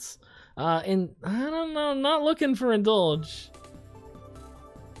sense. And I don't know, I'm not looking for indulge.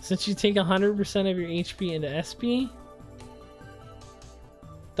 Since you take 100% of your HP into SP?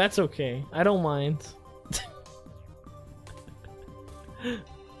 That's okay. I don't mind.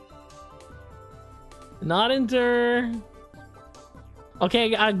 Not endure.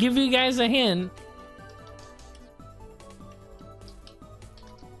 Okay, I'll give you guys a hint.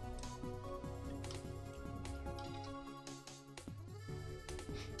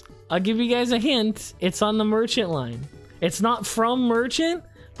 I'll give you guys a hint. It's on the merchant line. It's not from merchant,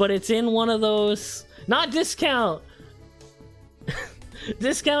 but it's in one of those. Not discount.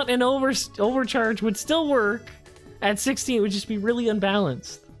 Discount and overcharge would still work. At 16, it would just be really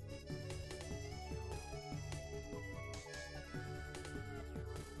unbalanced.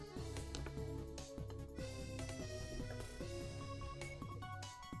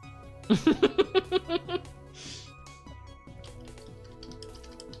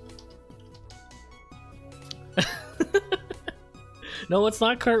 No, it's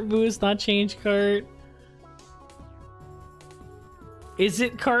not cart boost, not change cart. Is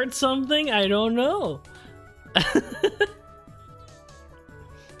it cart something? I don't know.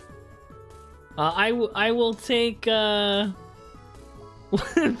 I will take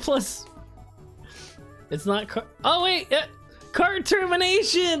plus. It's not car. Oh wait, card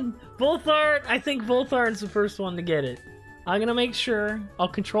termination. Volthard. I think Volthard's the first one to get it. I'm gonna make sure. I'll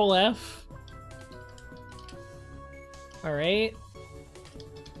control F. All right.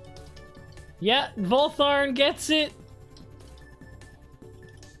 Yeah, Voltharn gets it.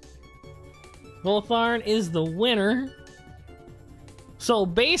 Voltharn is the winner. So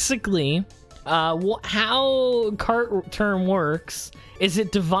basically, how cart term works is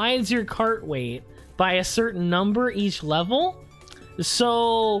it divides your cart weight by a certain number each level.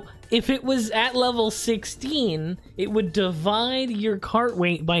 So if it was at level 16, it would divide your cart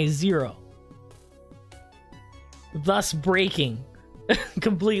weight by 0. Thus breaking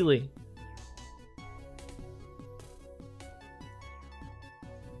completely.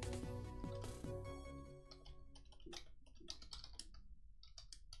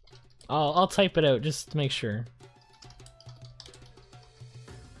 I'll type it out just to make sure.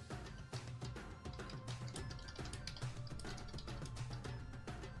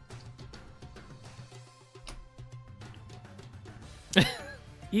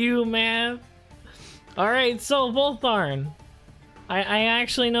 You man. Alright, so Voltharn. I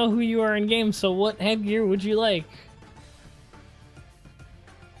actually know who you are in game, so what headgear would you like?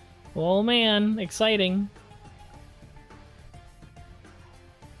 Oh man, exciting.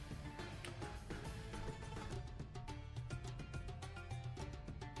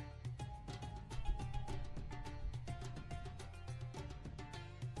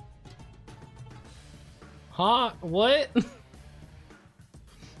 Huh? What?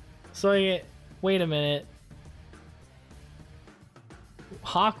 So I get... Wait a minute.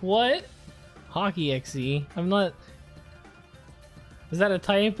 Hawk what? Hockey XE? I'm not... Is that a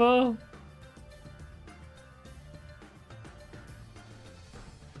typo?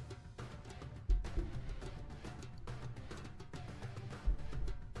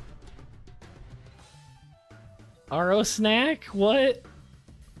 RO snack? What?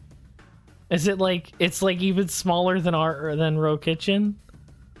 Is it like... It's like even smaller than Ro Kitchen?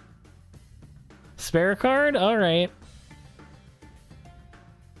 Spare card? Alright.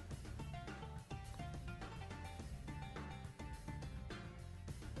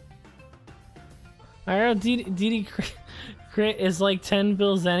 Alright, DD Crit is like 10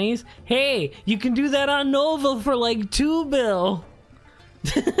 bill zennies. Hey, you can do that on Nova for like 2 bill.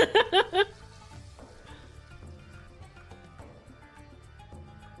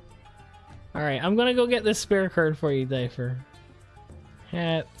 Alright, I'm gonna go get this spare card for you, Difer.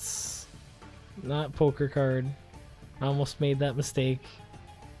 Hats. Not poker card. I almost made that mistake.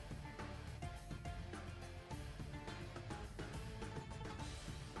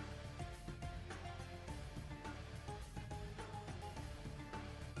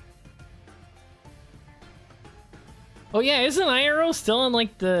 Oh yeah, isn't IRO still in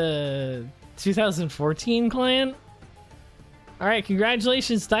like the 2014 client? Alright,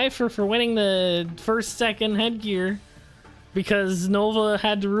 congratulations Difer for winning the first second headgear because Nova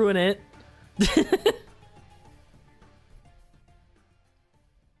had to ruin it.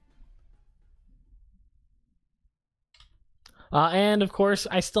 And of course,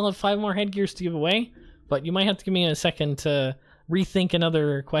 I still have 5 more headgears to give away, but you might have to give me a second to rethink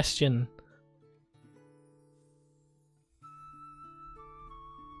another question.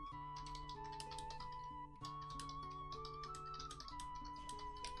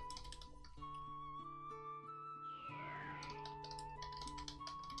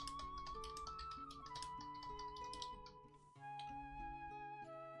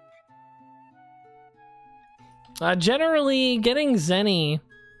 Generally, getting Zenny,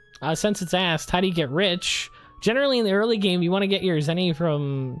 since it's asked, how do you get rich? Generally, in the early game, you want to get your Zenny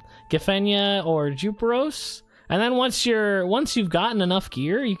from Gefenia or Juperos, and then once you've gotten enough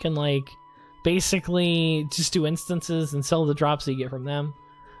gear, you can like basically just do instances and sell the drops that you get from them,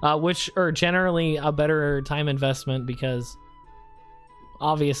 which are generally a better time investment because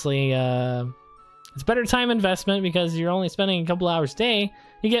obviously it's better time investment because you're only spending a couple hours a day.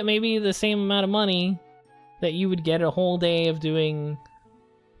 You get maybe the same amount of money that you would get a whole day of doing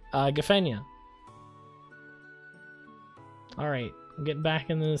Gefenia. Alright, I'm getting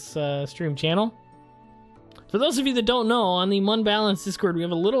back in this stream channel. For those of you that don't know, on the Mun Balance Discord, we have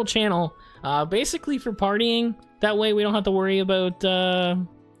a little channel basically for partying. That way we don't have to worry about,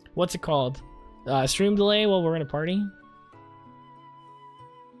 what's it called? Stream delay while we're in a party.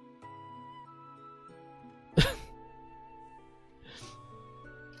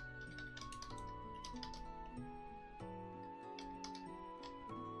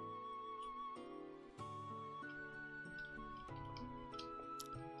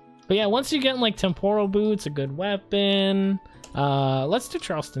 But yeah, once you get like temporal boots, a good weapon. Let's do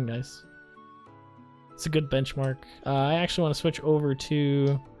Charleston, guys. It's a good benchmark. I actually want to switch over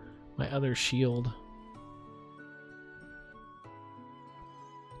to my other shield.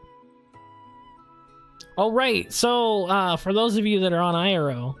 All right, so for those of you that are on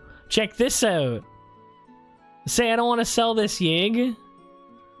IRO, check this out. Say I don't want to sell this Yig,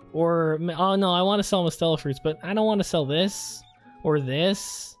 or oh no, I want to sell Mistella fruits, but I don't want to sell this or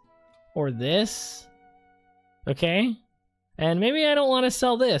this. Or this, okay? And maybe I don't want to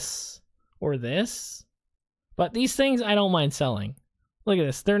sell this, or this, but these things I don't mind selling. Look at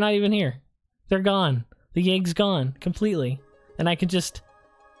this, they're not even here. They're gone. The Yig's gone, completely. And I can just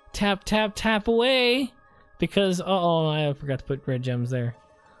tap, tap, tap away, because, uh-oh, I forgot to put red gems there.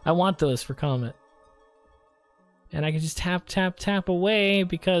 I want those for Comet. And I can just tap, tap, tap away,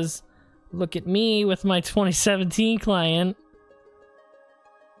 because look at me with my 2017 client.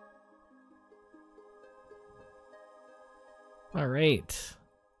 All right.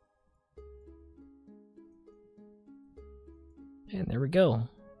 And there we go.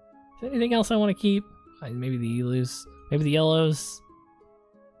 Is there anything else I want to keep? Maybe the Elus. Maybe the yellows.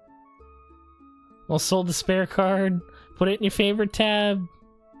 Well, sold the spare card. Put it in your favorite tab.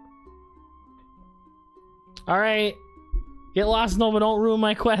 All right. Get lost, Nova. Don't ruin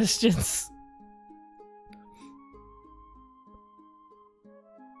my questions.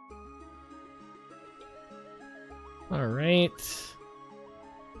 Alright.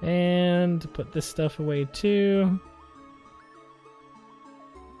 And put this stuff away too.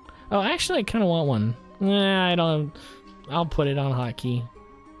 Oh, actually, I kind of want one. Nah, I don't. I'll put it on hotkey.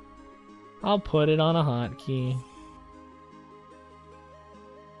 I'll put it on a hotkey.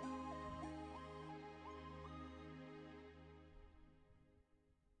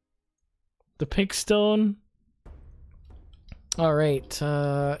 The Pickstone. Alright,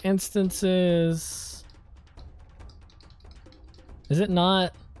 instances. Is it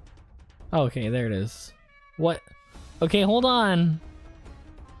not? Oh, okay, there it is. What? Okay, hold on.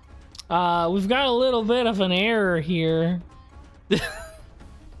 We've got a little bit of an error here.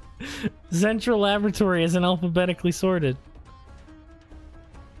 Central Laboratory isn't alphabetically sorted.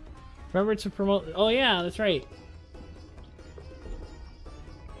 Remember to promote. Oh, yeah, that's right.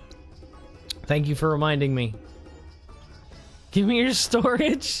 Thank you for reminding me. Give me your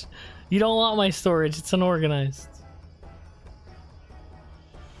storage. You don't want my storage, it's unorganized.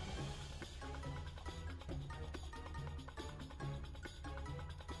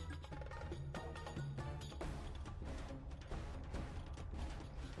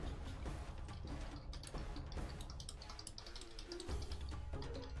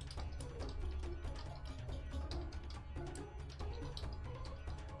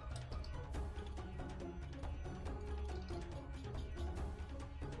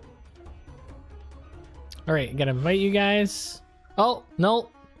 Alright, gotta invite you guys. Oh, no,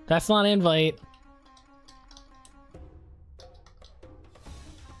 that's not an invite.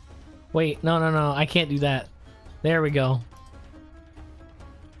 Wait, no, I can't do that. There we go.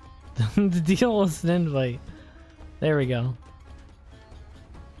 The deal was an invite. There we go.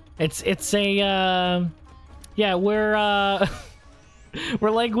 It's a, yeah, we're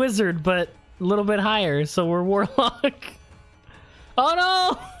we're like wizard, but a little bit higher, so we're warlock. Oh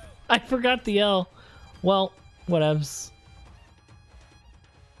no! I forgot the L. Well, whatevs.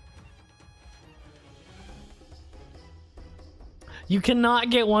 You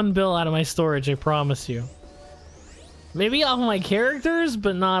cannot get one bill out of my storage, I promise you. Maybe off of my characters,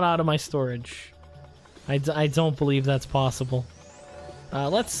 but not out of my storage. I don't believe that's possible.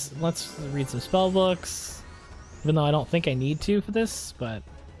 Let's read some spell books. Even though I don't think I need to for this, but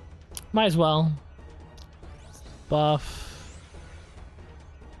might as well. Buff.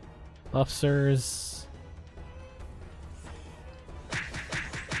 Buffsers.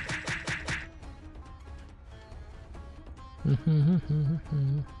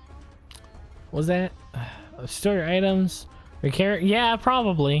 Was that store your items? Yeah,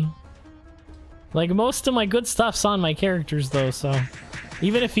 probably. Like most of my good stuff's on my characters though, so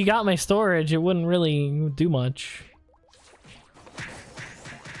even if you got my storage, it wouldn't really do much.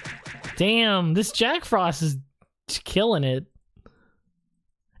 Damn, this Jack Frost is killing it.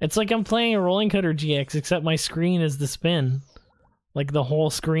 It's like I'm playing a Rolling Cutter GX, except my screen is the spin. Like the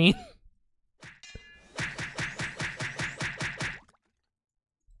whole screen.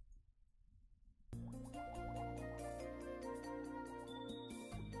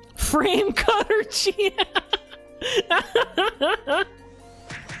 Frame Cutter GX!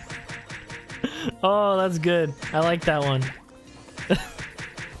 Oh, that's good. I like that one.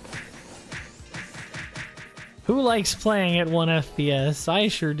 Who likes playing at 1 FPS? I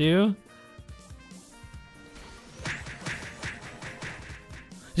sure do.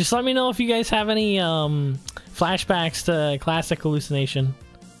 Just let me know if you guys have any flashbacks to Classic Hallucination.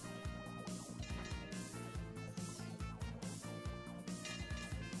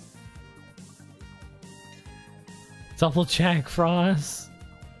 Double Jack Frost.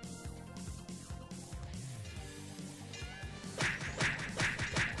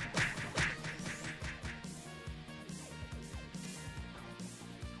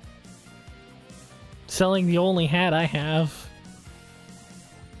 Selling the only hat I have.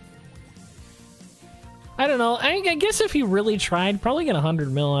 I don't know. I guess if you really tried, probably get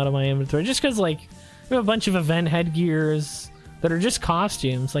 100 mil out of my inventory. Just because, like, we have a bunch of event headgears that are just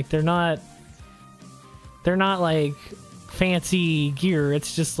costumes. Like, they're not like fancy gear.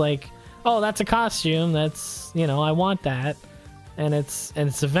 It's just like, oh, that's a costume. That's, you know, I want that, and it's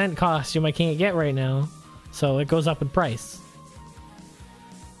event costume I can't get right now, so it goes up in price.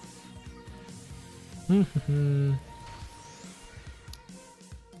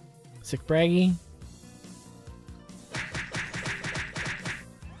 Sick braggy.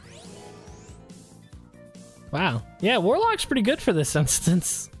 Wow. Yeah, Warlock's pretty good for this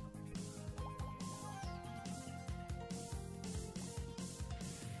instance.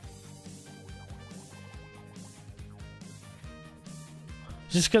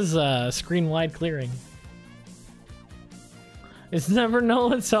 Just because screen wide clearing. It's never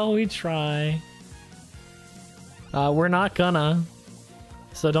know until we try. We're not gonna.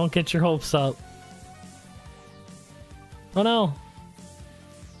 So don't get your hopes up. Oh no.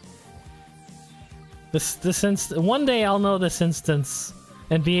 One day I'll know this instance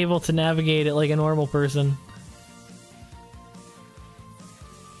and be able to navigate it like a normal person.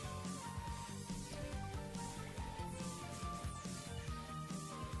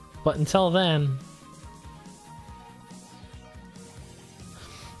 But until then...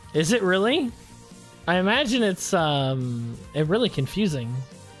 Is it really? I imagine it's really confusing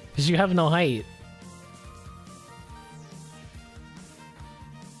because you have no height.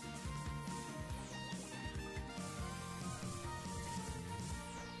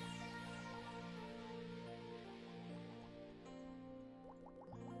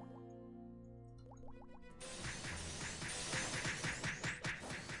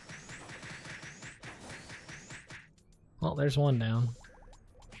 Well, there's one down.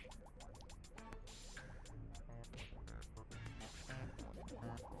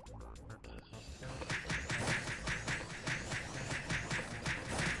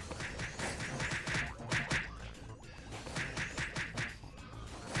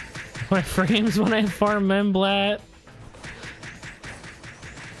 My frames when I farm Memblat.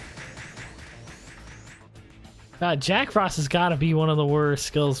 Jack Frost has got to be one of the worst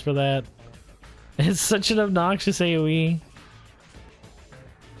skills for that. It's such an obnoxious AoE.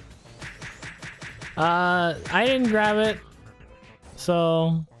 I didn't grab it,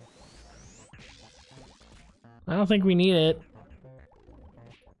 so I don't think we need it.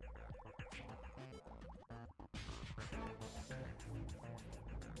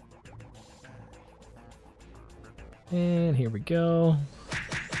 And here we go.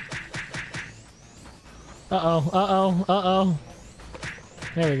 Uh-oh, uh-oh, uh-oh.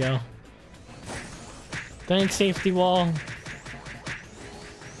 There we go. Thanks, safety wall.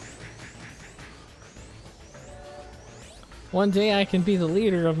 One day I can be the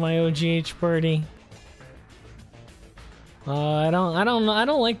leader of my OGH party. I don't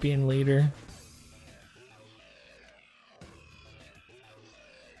like being leader.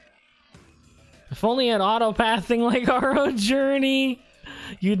 If only had auto-pathing like RO Journey,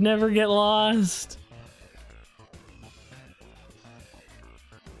 you'd never get lost.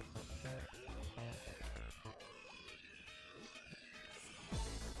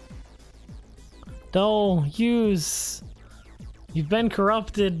 No, use. You've been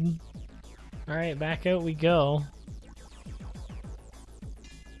corrupted. Alright, back out we go.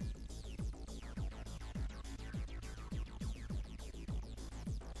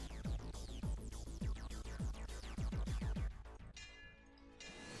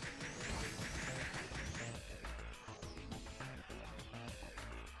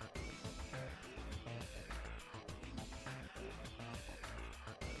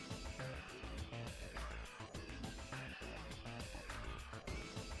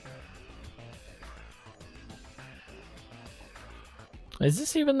 Is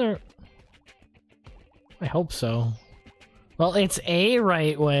this even the... I hope so. Well, it's a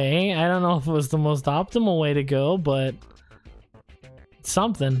right way. I don't know if it was the most optimal way to go, but... it's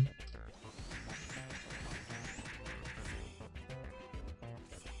something.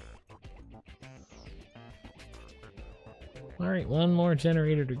 Alright, one more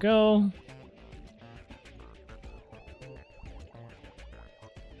generator to go.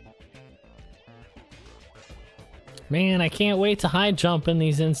 Man, I can't wait to high jump in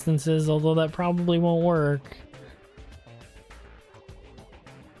these instances, although that probably won't work.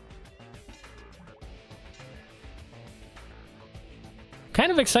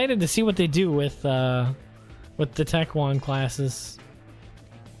 Kind of excited to see what they do with the Tech Wand classes.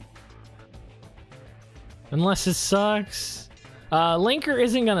 Unless it sucks. Linker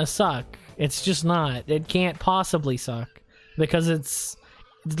isn't gonna suck. It's just not. It can't possibly suck. Because it's...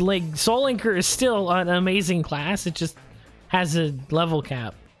 like, Soul Linker is still an amazing class, it just has a level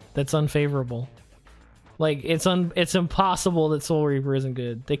cap that's unfavorable. Like, it's impossible that Soul Reaper isn't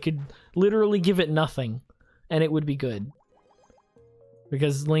good. They could literally give it nothing, and it would be good.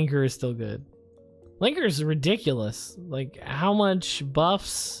 Because Linker is still good. Linker is ridiculous. Like, how much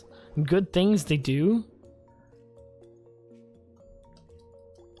buffs and good things they do.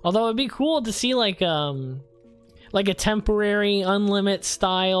 Although it'd be cool to see, like a temporary unlimit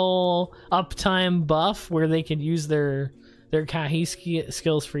style uptime buff where they could use their Kahi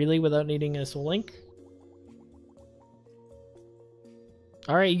skills freely without needing a Soul Link.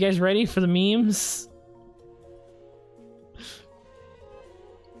 Alright, you guys ready for the memes?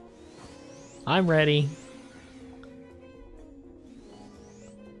 I'm ready.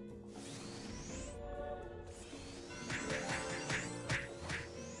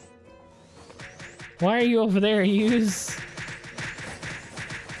 Why are you over there? Use.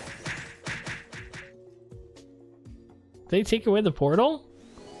 They take away the portal?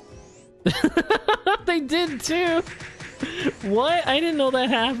 They did too! What? I didn't know that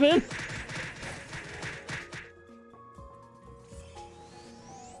happened.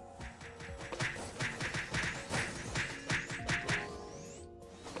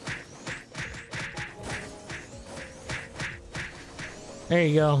 There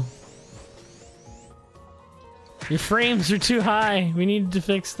you go. Your frames are too high. We need to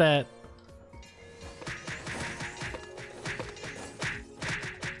fix that.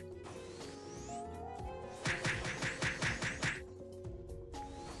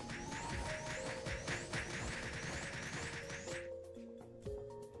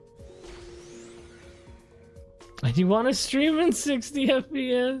 I do want to stream in 60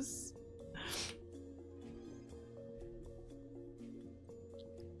 FPS.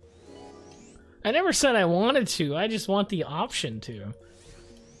 I never said I wanted to, I just want the option to.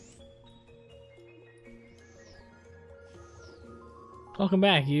 Welcome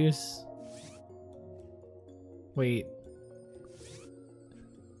back, Use. Wait.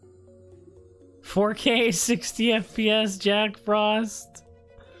 4K 60 FPS Jack Frost?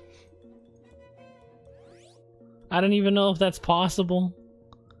 I don't even know if that's possible.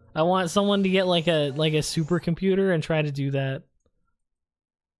 I want someone to get like a supercomputer and try to do that.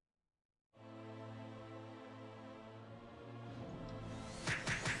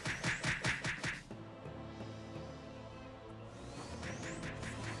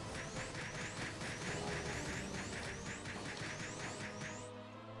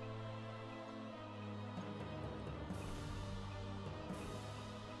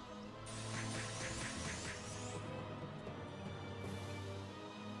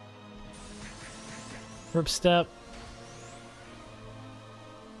 Rip step.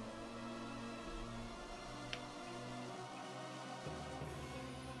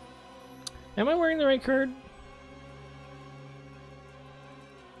 Am I wearing the right card?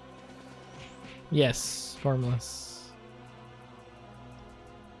 Yes, formless.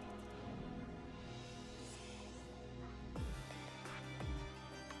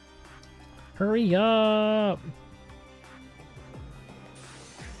 Hurry up!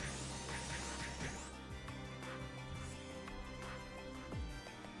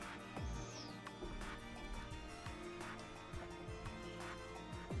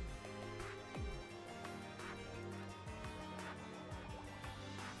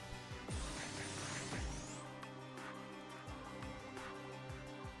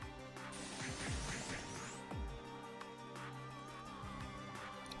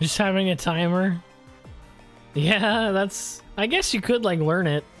 Just having a timer? Yeah, that's... I guess you could, like, learn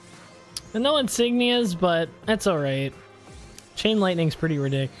it. And no insignias, but that's alright. Chain lightning's pretty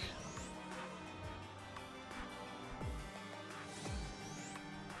ridiculous.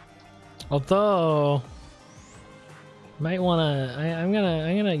 Although... might wanna... I'm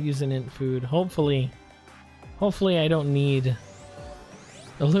gonna use an int food. Hopefully I don't need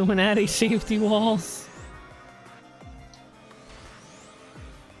Illuminati safety walls.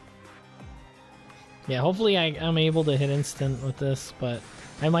 Yeah, hopefully I'm able to hit instant with this, but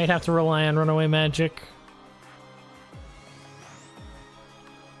I might have to rely on runaway magic.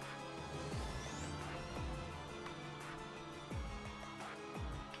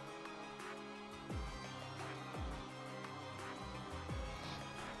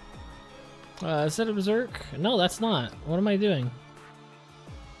 Is that a berserk? No, that's not. What am I doing?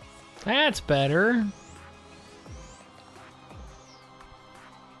 That's better.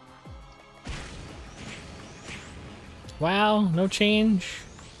 Wow, no change.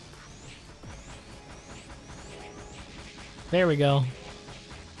 There we go.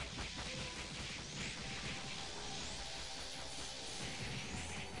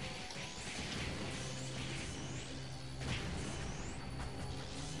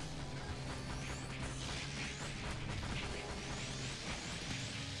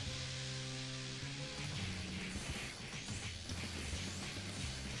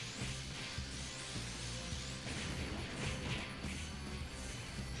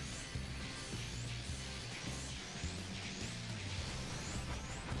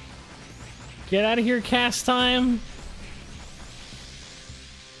 Get out of here, cast time!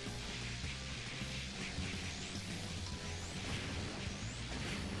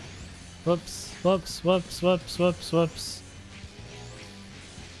 Whoops, whoops, whoops, whoops, whoops, whoops.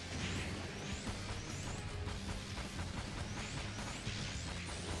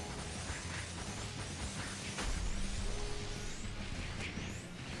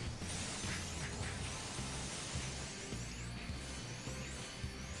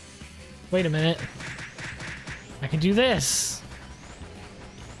 Wait a minute. I can do this.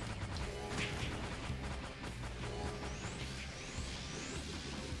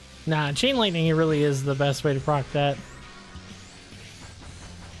 Nah, chain lightning really is the best way to proc that.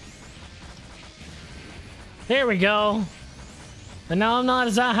 There we go. And now I'm not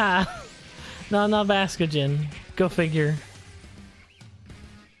Zaha. No, I'm not Vascogen. Go figure.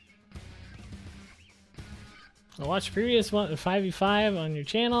 I watched previous 5v5 on your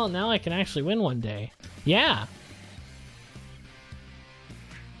channel. Now I can actually win one day. Yeah.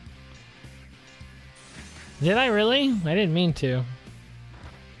 Did I really? I didn't mean to.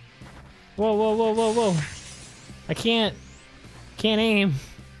 Whoa, whoa, whoa, whoa, whoa. I can't aim.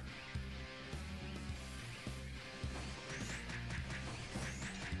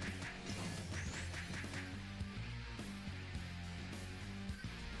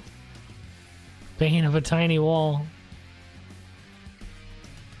 Bane of a tiny wall.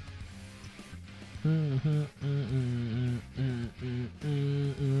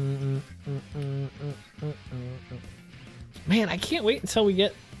 Man, I can't wait until we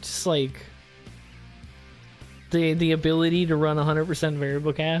get just like the ability to run 100%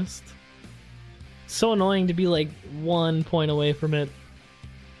 variable cast. So annoying to be like 1 point away from it.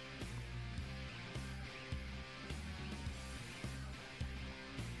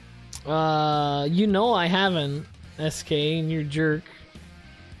 You know I haven't, SK, and you're jerk.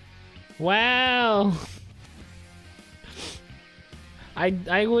 Wow.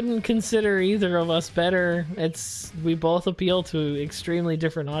 I wouldn't consider either of us better. We both appeal to extremely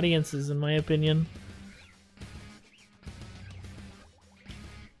different audiences, in my opinion.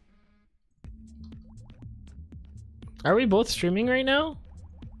 Are we both streaming right now?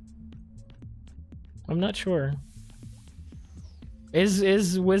 I'm not sure.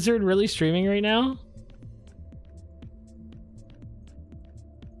 Is Wizard really streaming right now?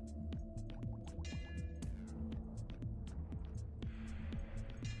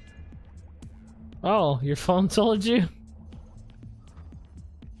 Oh, your phone told you?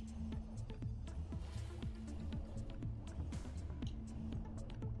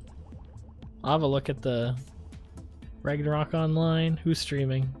 I'll have a look at the Ragnarok Online. Who's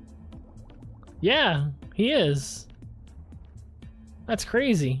streaming? Yeah, he is. That's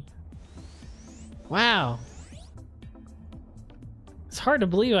crazy. Wow. It's hard to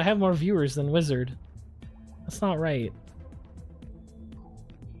believe I have more viewers than Wizard. That's not right.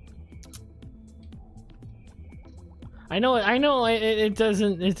 I know it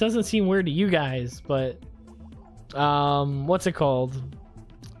doesn't seem weird to you guys, but what's it called?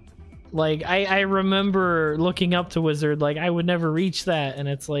 Like I remember looking up to Wizard, like I would never reach that, and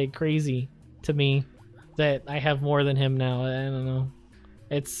it's like crazy to me that I have more than him now. I don't know.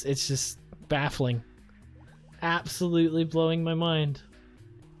 It's just baffling. Absolutely blowing my mind.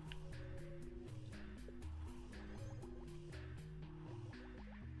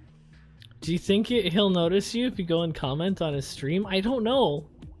 Do you think he'll notice you if you go and comment on his stream? I don't know.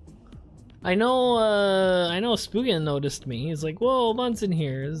 I know Spoogan noticed me. He's like, whoa, Bunsen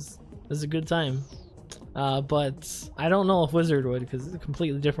here. This is a good time. But I don't know if Wizard would, because it's a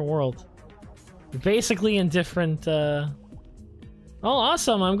completely different world. Basically in different, Oh,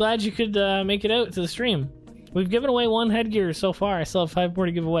 awesome. I'm glad you could make it out to the stream. We've given away 1 headgear so far. I still have 5 more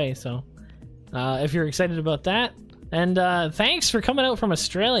to give away, so if you're excited about that. And thanks for coming out from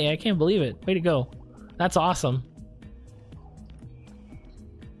Australia. I can't believe it. Way to go. That's awesome.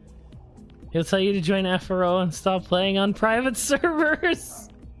 He'll tell you to join FRO and stop playing on private servers.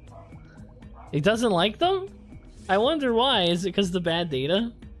 He doesn't like them? I wonder why. Is it because of the bad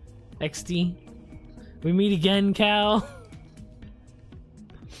data? XD. We meet again, Cal.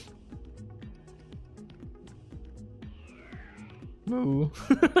 Moo.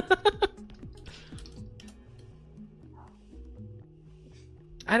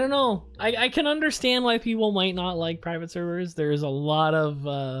 I don't know. I can understand why people might not like private servers. There's a lot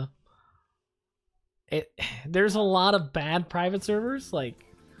of there's a lot of bad private servers. Like,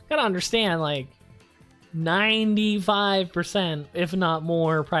 gotta understand, like 95%, if not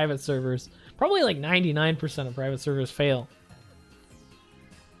more, private servers. Probably like 99% of private servers fail.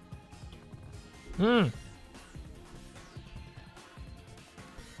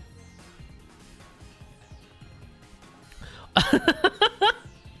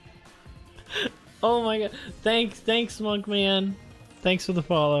 Oh my god. Thanks, Monk Man. Thanks for the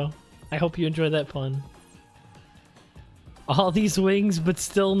follow. I hope you enjoyed that pun. All these wings, but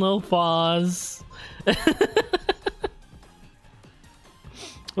still no paws.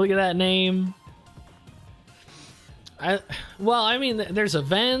 Look at that name. Well, I mean, there's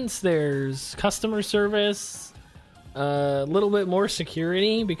events, there's customer service, a little bit more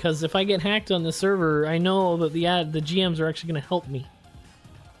security, because if I get hacked on the server, I know that the GMs are actually going to help me.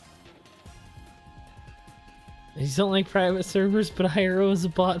 I just don't like private servers, but IRO is a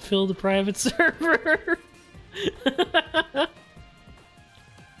bot-filled private server.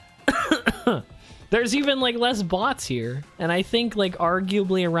 There's even like less bots here, and I think like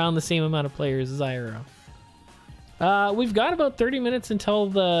arguably around the same amount of players as IRO. We've got about 30 minutes until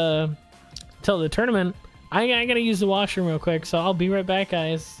the tournament. I gotta use the washroom real quick, so I'll be right back,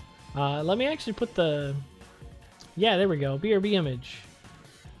 guys. Let me actually put the... Yeah, there we go. BRB image.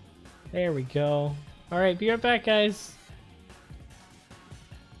 There we go. Alright, be right back, guys.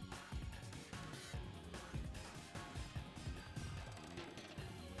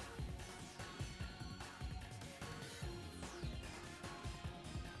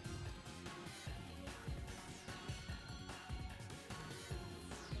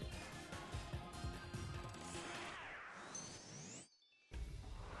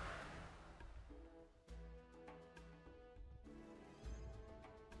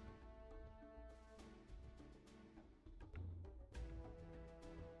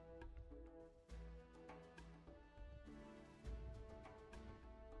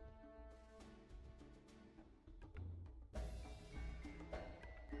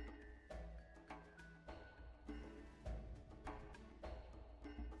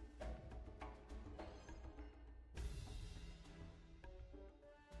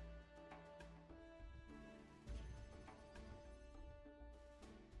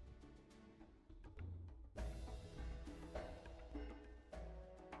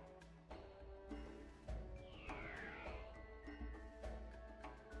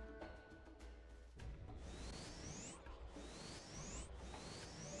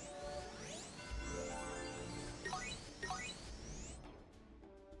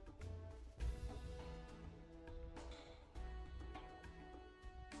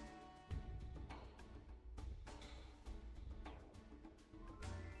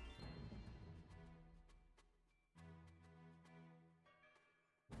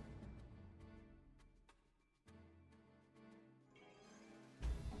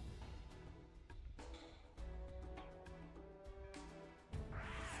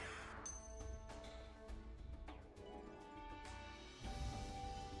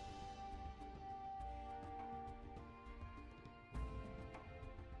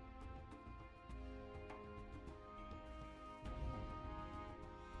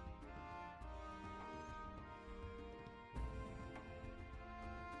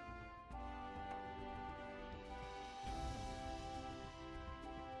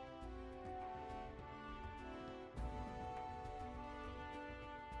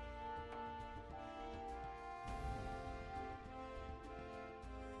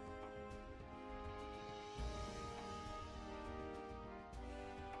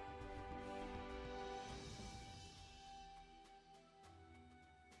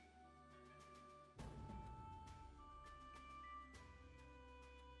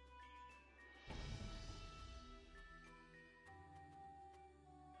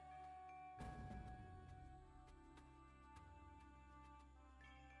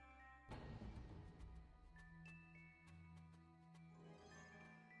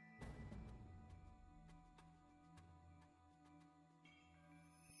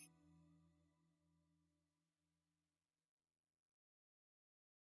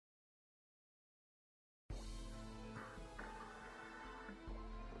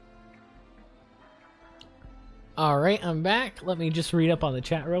 Alright, I'm back. Let me just read up on the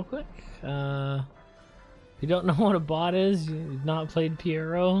chat real quick. If you don't know what a bot is, you've not played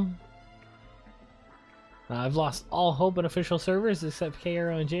PRO. I've lost all hope in official servers except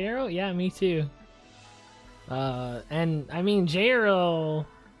KRO and JRO. Yeah, me too. And I mean, JRO,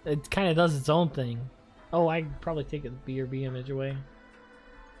 it kind of does its own thing. Oh, I could probably take the BRB image away.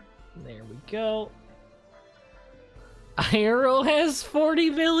 There we go. IRO has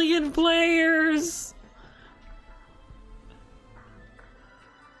 40 million players!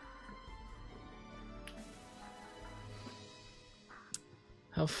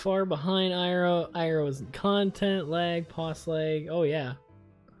 How far behind IRO? IRO is in content, lag, pause lag. Oh yeah.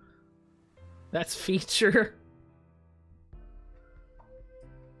 That's feature.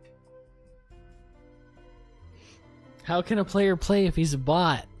 How can a player play if he's a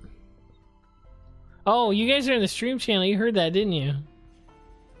bot? Oh, you guys are in the stream channel. You heard that, didn't you?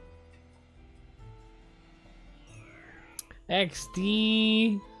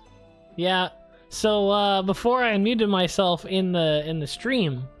 XD. Yeah. So before I unmuted myself in the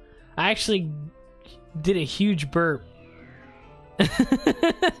stream, I actually did a huge burp.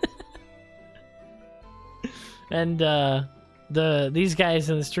 and these guys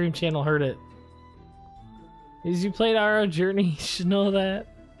in the stream channel heard it. As you played RO Journey, you should know that.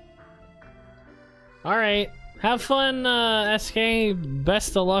 Alright. Have fun, SK.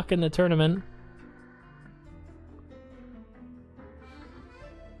 Best of luck in the tournament.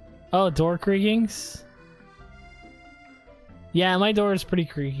 Oh, door creakings? Yeah, my door is pretty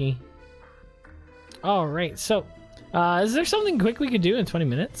creaky. Alright, so, is there something quick we could do in 20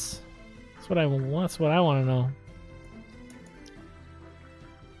 minutes? That's what I want to know.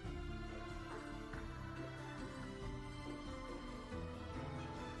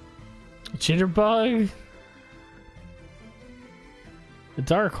 Jitterbug? The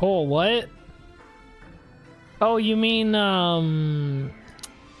dark hole, what? Oh, you mean,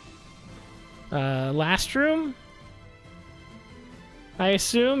 last room? I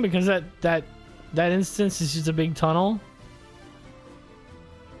assume, because that instance is just a big tunnel.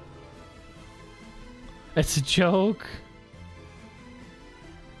 It's a joke.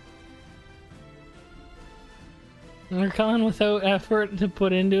 They're gone without effort to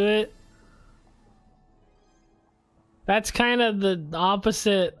put into it. That's kind of the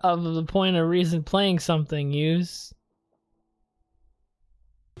opposite of the point of reason playing something, use.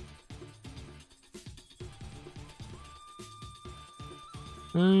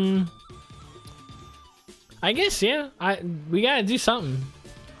 I guess, yeah. We gotta do something.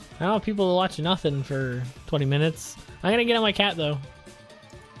 I don't want people to watch nothing for 20 minutes. I'm gonna get on my cat, though.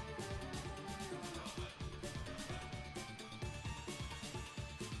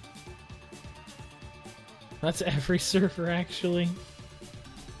 That's every server, actually.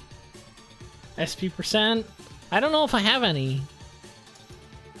 SP%. I don't know if I have any.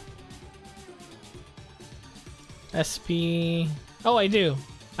 SP... Oh, I do.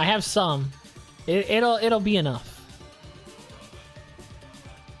 I have some. It'll be enough.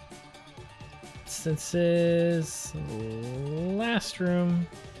 Instances... Last room...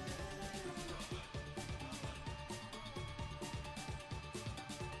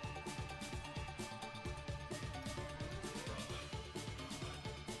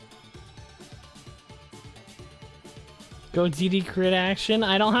 Go DD crit action.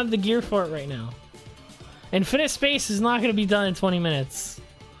 I don't have the gear for it right now. Infinite Space is not going to be done in 20 minutes.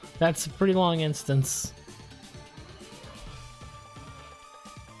 That's a pretty long instance.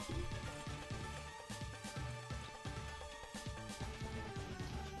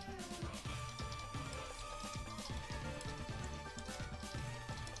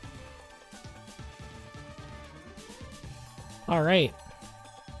 All right.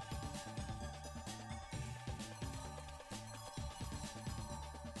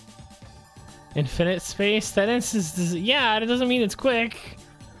 Infinite Space? That instance, yeah, it doesn't mean it's quick.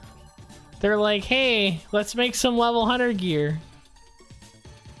 They're like, hey, let's make some level 100 gear.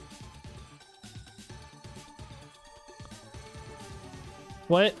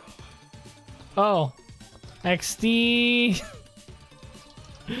 What? Oh. XD.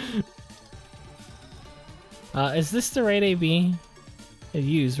 Is this the right AB?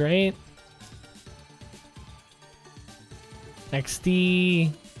 Use, right?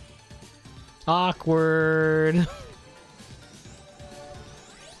 XD. Awkward.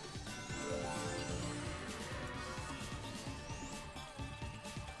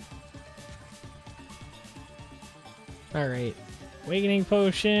 All right. Awakening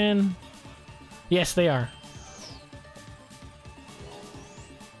potion. Yes, they are.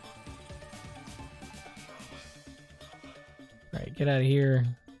 All right, get out of here.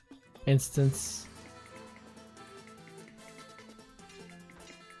 Instance.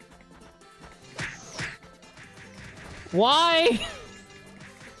 Why?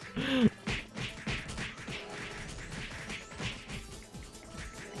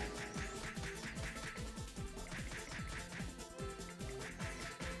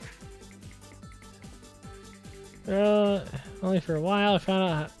 Only for a while. I found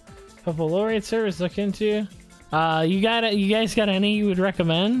out a couple low rate servers to look into. You guys got any you would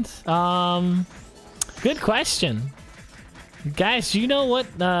recommend? Good question. Guys, do you know what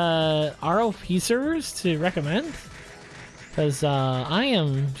ROP servers to recommend? Because I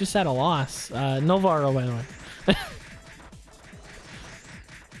am just at a loss. NovaRO, by the way.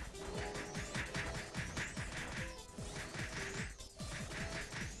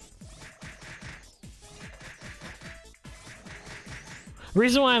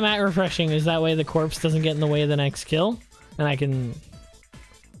 Reason why I'm at refreshing is that way the corpse doesn't get in the way of the next kill. And I can...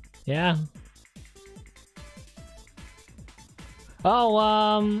 Yeah.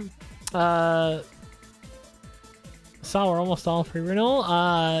 Oh, saw we're almost all free renewal.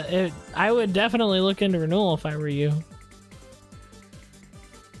 I would definitely look into renewal if I were you.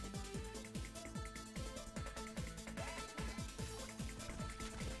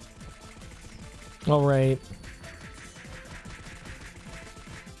 All right.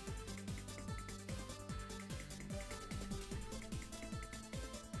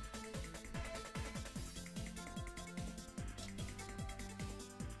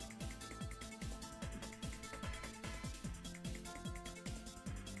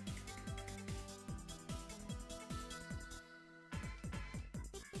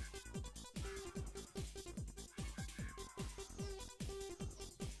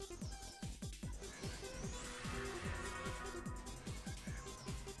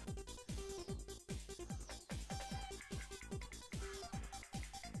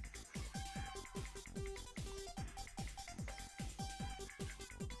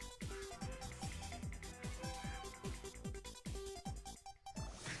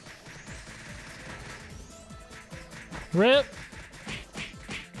 Rip.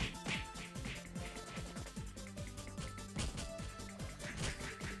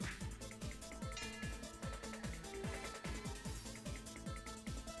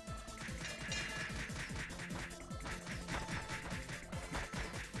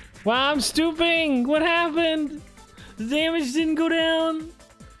 Wow, I'm stooping! What happened? The damage didn't go down.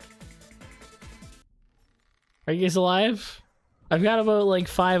 Are you guys alive? I've got about like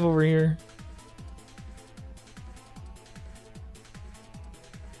 5 over here.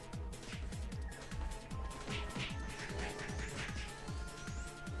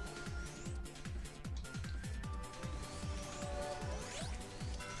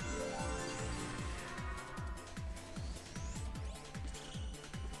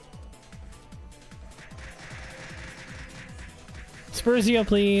 Spursio,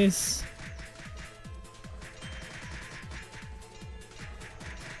 please.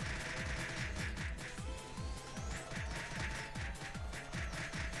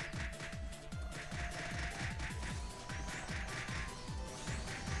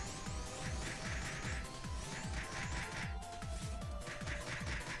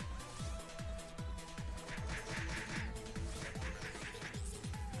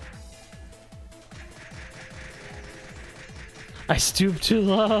 I stooped too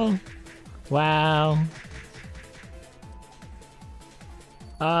low. Wow.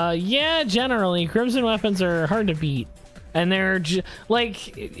 Yeah, generally, Crimson weapons are hard to beat. And they're,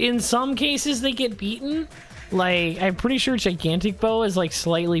 like, in some cases they get beaten. Like, I'm pretty sure Gigantic Bow is, like,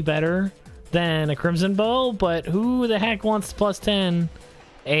 slightly better than a Crimson Bow, but who the heck wants plus 10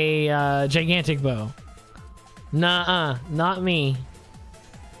 a, Gigantic Bow? Nuh-uh, not me.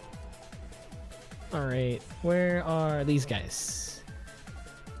 Alright, where are these guys?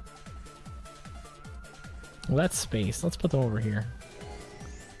 Well, that's space. Let's put them over here.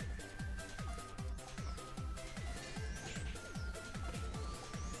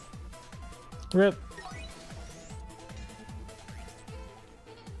 Rip.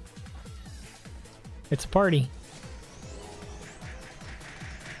 It's a party.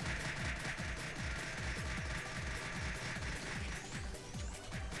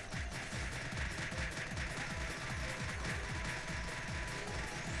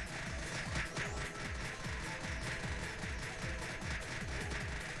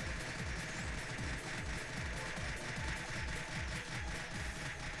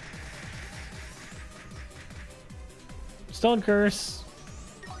 Stone Curse.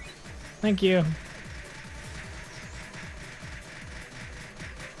 Thank you.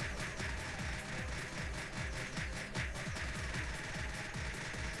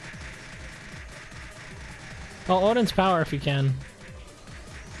 Oh, Odin's Power if you can.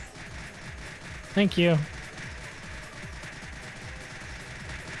 Thank you.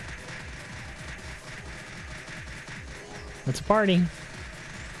 It's a party.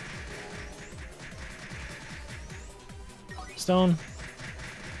 Stone.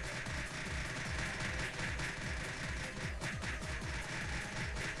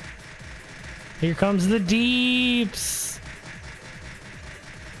 Here comes the deeps.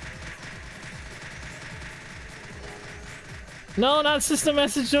 No, not system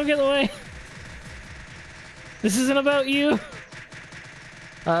message. Don't get in the way. This isn't about you.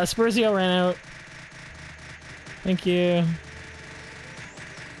 Spursio ran out. Thank you.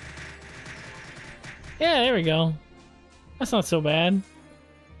 Yeah, there we go. That's not so bad.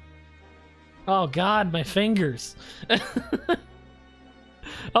 Oh god, my fingers.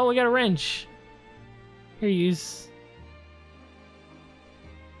 Oh, we got a wrench. Here, use.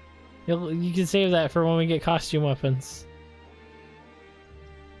 You can save that for when we get costume weapons.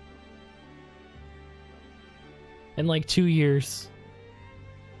 In like 2 years.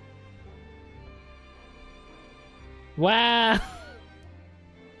 Wow.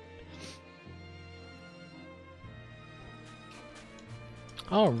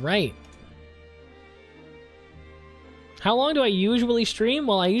 All right. How long do I usually stream?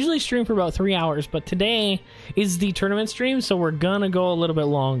 Well, I usually stream for about 3 hours, but today is the tournament stream, so we're gonna go a little bit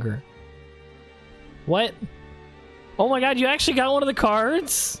longer. What? Oh my god, you actually got one of the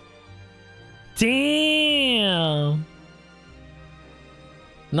cards? Damn!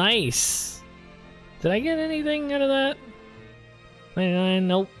 Nice. Did I get anything out of that? 99,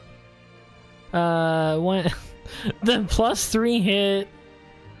 nope. One, the +3 hit.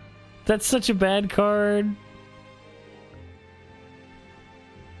 That's such a bad card.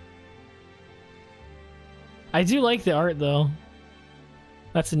 I do like the art though.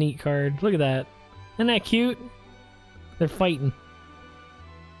 That's a neat card. Look at that. Isn't that cute? They're fighting.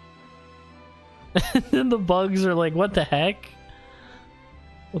 And the bugs are like, what the heck?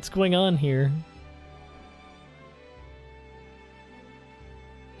 What's going on here?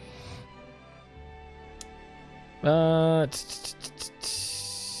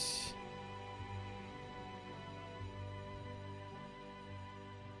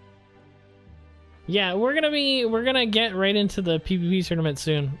 Yeah, we're gonna get right into the PvP tournament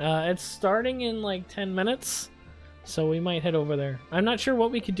soon. It's starting in like 10 minutes, so we might head over there. I'm not sure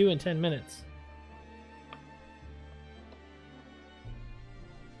what we could do in 10 minutes.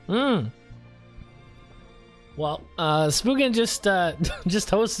 Well, Spookin just just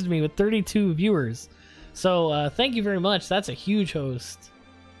hosted me with 32 viewers. So, thank you very much. That's a huge host.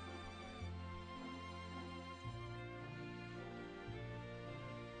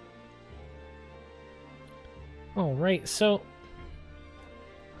 Alright, so...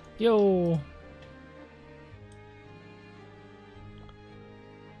 Yo!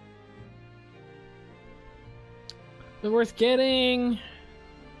 They're worth getting...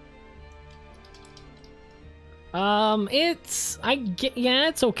 yeah,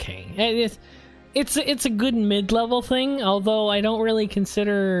 it's okay. It's a good mid-level thing, although I don't really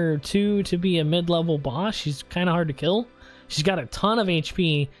consider 2 to be a mid-level boss. She's kind of hard to kill. She's got a ton of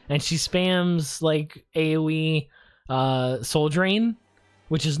HP, and she spams, like, AoE Soul Drain,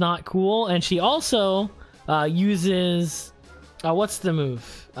 which is not cool. And she also uses... what's the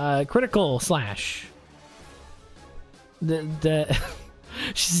move? Critical Slash.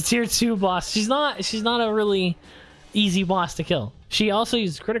 She's a tier 2 boss. She's not a really easy boss to kill. She also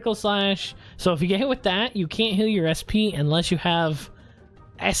uses Critical Slash, so if you get hit with that, you can't heal your SP unless you have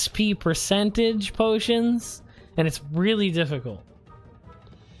SP percentage potions, and it's really difficult.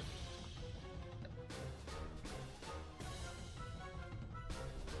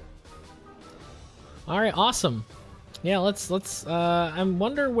 Alright, awesome. Yeah, let's I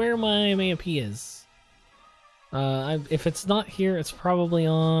wonder where my MAP is. If it's not here, it's probably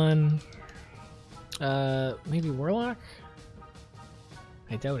on maybe Warlock?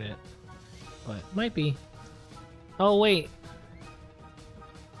 I doubt it, but might be. Oh wait.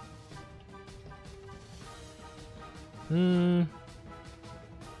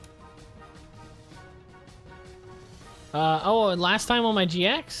 Oh, last time on my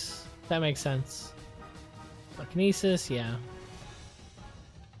GX? That makes sense. Kinesis, yeah.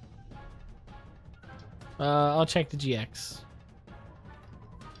 I'll check the GX.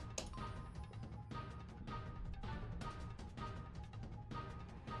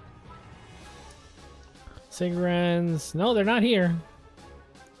 Sigrens. No, they're not here.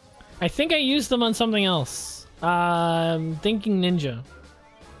 I think I used them on something else. Thinking Ninja.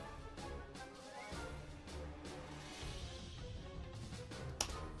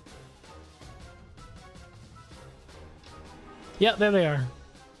 Yep, there they are.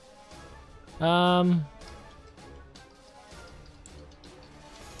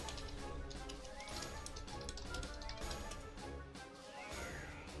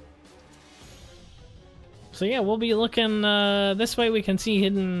 So yeah, we'll be looking this way. We can see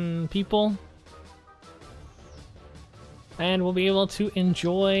hidden people, and we'll be able to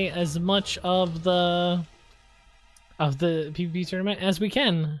enjoy as much of the PvP tournament as we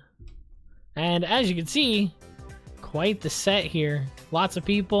can. And as you can see, quite the set here. Lots of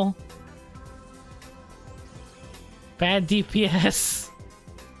people. Bad DPS.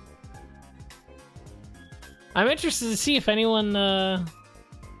 I'm interested to see if anyone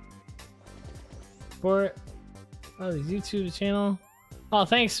for the YouTube channel. Oh,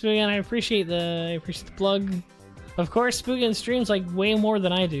 thanks, Spoogan. I appreciate the plug. Of course, Spoogan streams like way more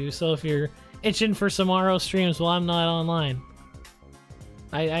than I do, so if you're itching for some RO streams while I'm not online,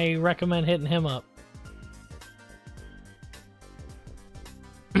 I recommend hitting him up.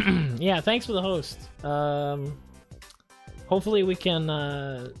 Yeah, thanks for the host. Hopefully we can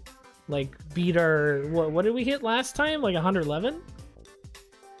like beat our what did we hit last time? Like 111?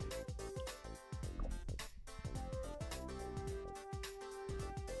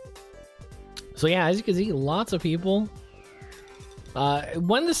 So yeah, as you can see, lots of people.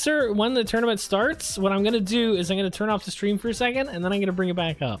 When the tournament starts, what I'm gonna do is I'm gonna turn off the stream for a second, and then I'm gonna bring it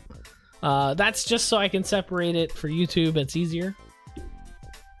back up. That's just so I can separate it for YouTube. It's easier.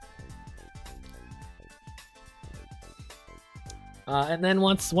 And then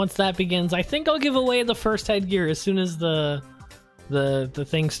once that begins, I think I'll give away the first headgear as soon as the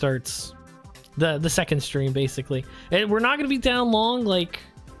thing starts. The second stream, basically. And we're not gonna be down long, like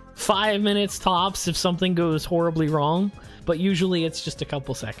 5 minutes tops if something goes horribly wrong, but usually it's just a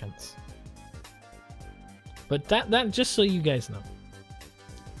couple seconds. But that just so you guys know.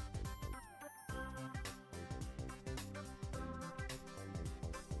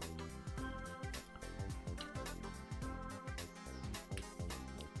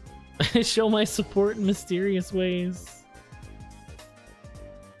 Show my support in mysterious ways.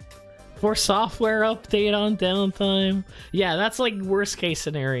 For software update on downtime. Yeah, that's like worst case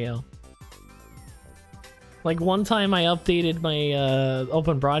scenario. Like one time I updated my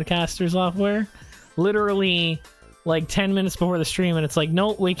Open Broadcaster software, literally like 10 minutes before the stream, and it's like,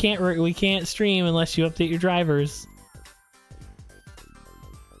 nope, we can't stream unless you update your drivers.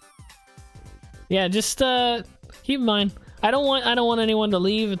 Yeah, just keep in mind, I don't want anyone to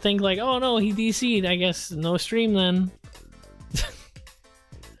leave and think like, oh no, he DC'd, I guess no stream then.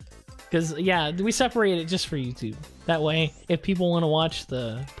 Because, yeah, we separate it just for YouTube. That way, if people want to watch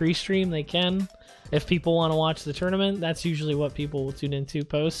the pre-stream, they can. If people want to watch the tournament, that's usually what people will tune into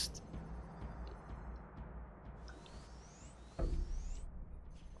post.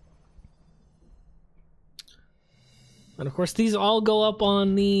 And of course, these all go up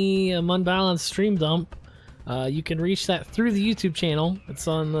on the Unbalanced stream dump. You can reach that through the YouTube channel. It's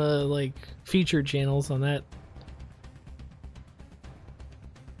on the, like, featured channels on that.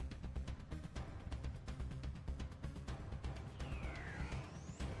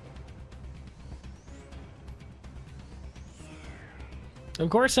 Of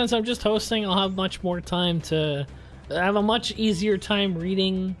course, since I'm just hosting, I'll have much more time to... I have a much easier time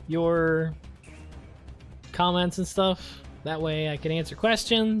reading your comments and stuff. That way I can answer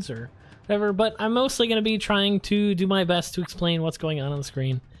questions or whatever, but I'm mostly going to be trying to do my best to explain what's going on the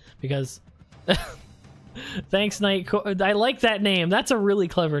screen, because... Thanks, Nightcore. I like that name. That's a really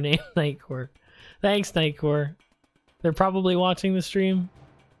clever name, Nightcore. Thanks, Nightcore. They're probably watching the stream.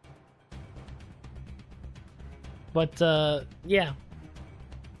 But, yeah.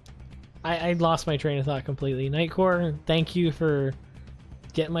 I lost my train of thought completely. Nightcore, thank you for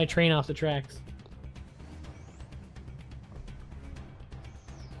getting my train off the tracks.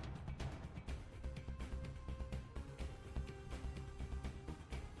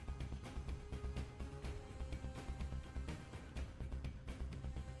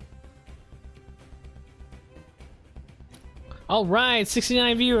 All right,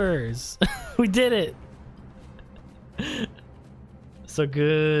 69 viewers. We did it. So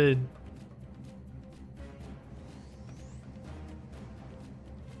good.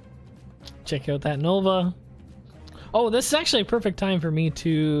 Check out that Nova. Oh, this is actually a perfect time for me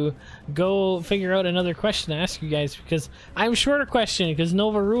to go figure out another question to ask you guys, because I'm short a question because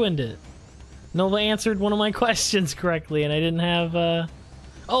Nova ruined it. Nova answered one of my questions correctly and I didn't have,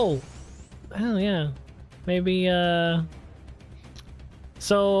 oh, hell yeah. Maybe,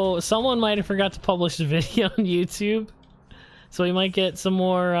 so someone might have forgot to publish the video on YouTube, so we might get some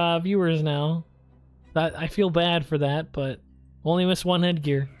more viewers now. I feel bad for that, but only missed one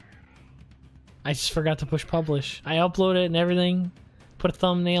headgear. I just forgot to push publish. I uploaded it and everything, put a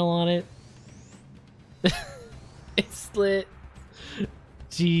thumbnail on it. It's lit.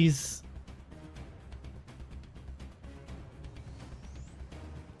 Jeez.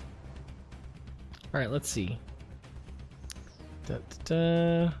 All right, let's see. Da, da,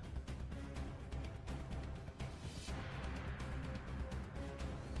 da.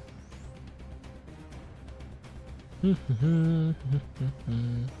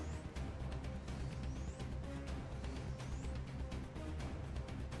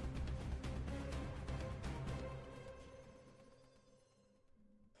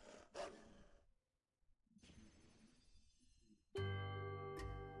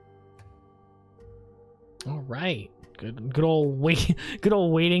 All right, good old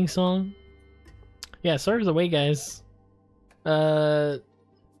waiting song. Yeah, sorry for the wait, guys.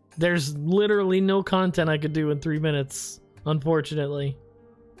 There's literally no content I could do in 3 minutes, unfortunately.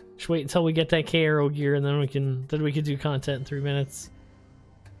 Just wait until we get that KRO gear, and then we can do content in 3 minutes.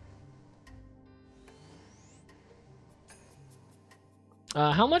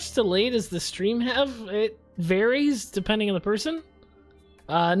 How much delay does the stream have? It varies depending on the person.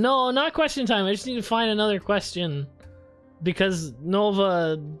 No, not question time. I just need to find another question, because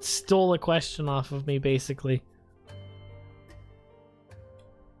Nova stole a question off of me, basically.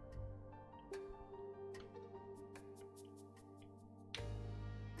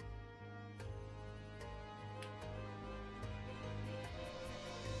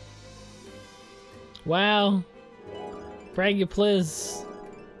 Wow. Brag you please.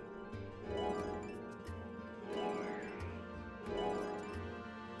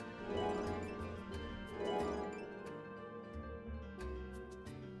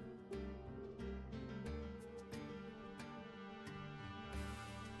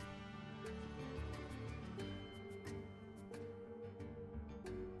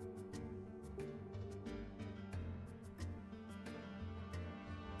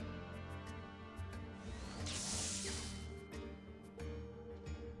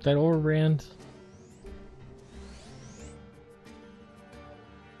 That overbrand.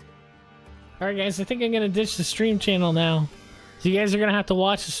 Alright guys, I think I'm gonna ditch the stream channel now. So you guys are gonna have to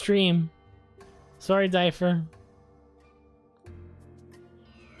watch the stream. Sorry, Difer.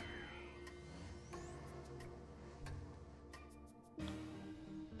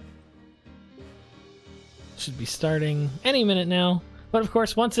 Should be starting any minute now. But of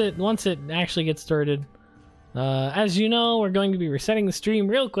course, once it actually gets started, as you know, we're going to be resetting the stream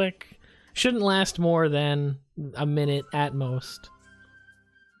real quick. Shouldn't last more than a minute at most.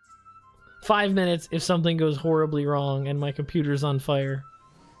 5 minutes if something goes horribly wrong and my computer's on fire.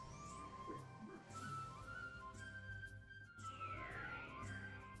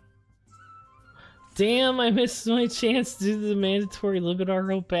 Damn, I missed my chance to do the mandatory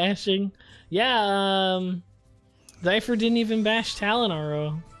NovaRO bashing. Yeah, Difer didn't even bash Talon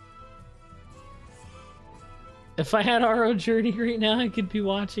RO. If I had RO Journey right now, I could be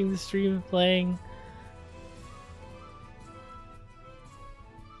watching the stream and playing.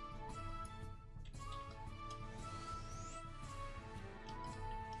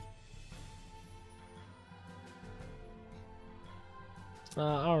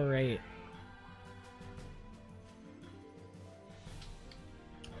 Alright.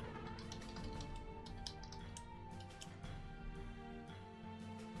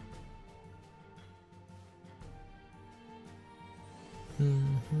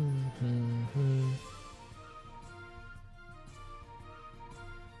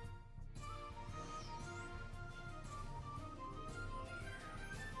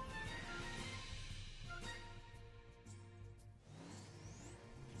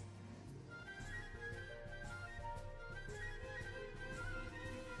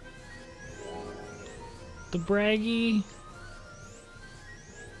 The braggy.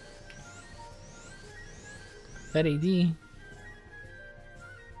 That AD.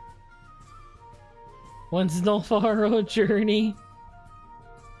 When's NovaRO Journey?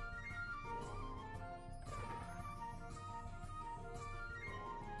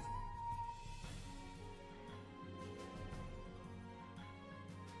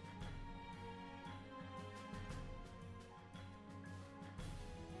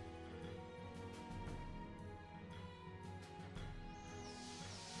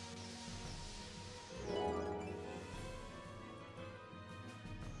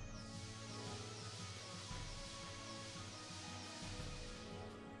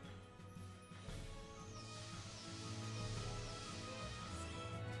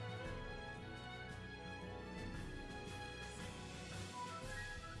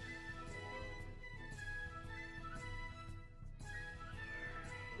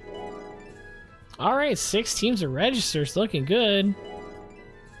 All right, 6 teams are registered. It's looking good.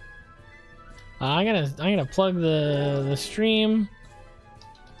 I'm gonna plug the stream.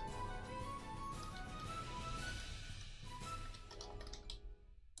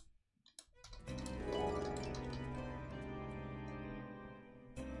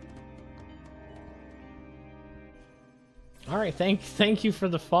 All right, thank you for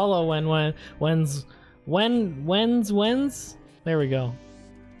the follow. When's. There we go.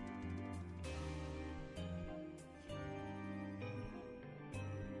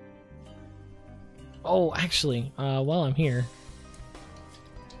 Oh, actually, while I'm here.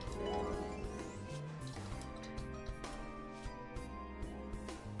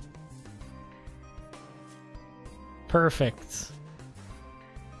 Perfect.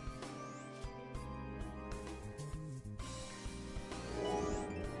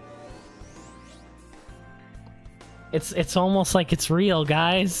 It's almost like it's real,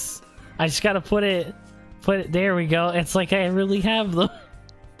 guys. I just gotta put it, there we go. It's like I really have them.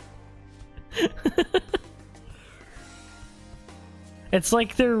 It's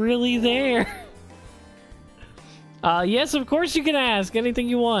like they're really there. Yes, of course you can ask anything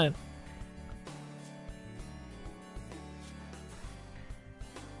you want.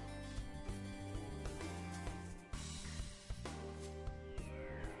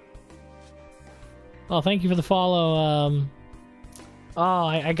 Oh, thank you for the follow. Oh,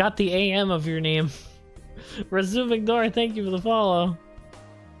 I got the AM of your name. Resume Ignore, thank you for the follow.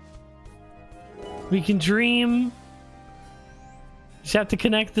 We can dream. Just have to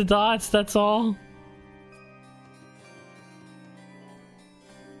connect the dots, that's all.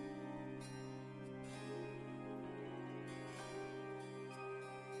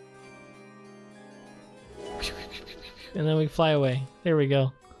 And then we fly away. There we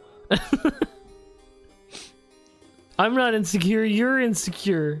go. I'm not insecure, you're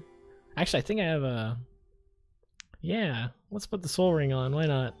insecure. Actually, I think I have a... Yeah, let's put the soul ring on, why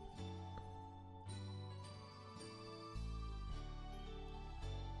not?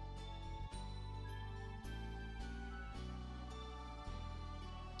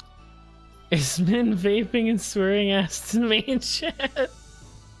 Is Min vaping and swearing ass to main chat?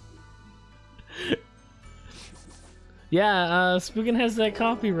 Yeah, Spookin has that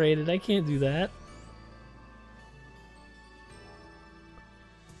copyrighted. I can't do that.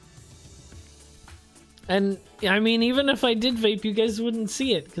 And, I mean, even if I did vape, you guys wouldn't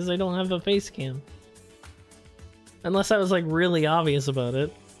see it, because I don't have a face cam. Unless I was, like, really obvious about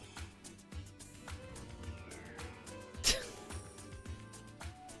it.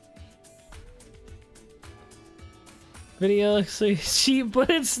 Video looks like cheap, but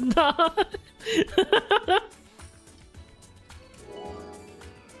it's not.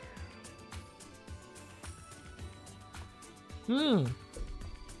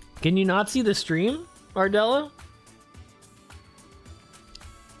 Can you not see the stream, Ardella?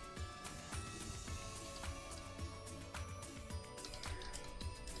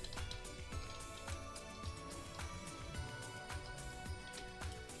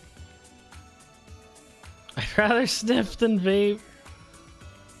 I'd rather sniff than vape.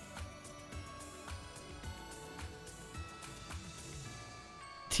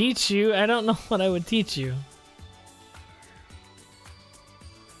 Teach you? I don't know what I would teach you.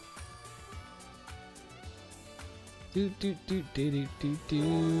 Do.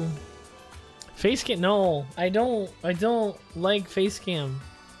 Face cam? No, I don't like face cam.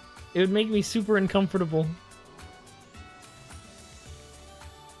 It would make me super uncomfortable.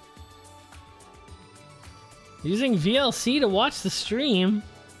 Using VLC to watch the stream?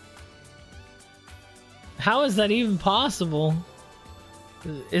 How is that even possible?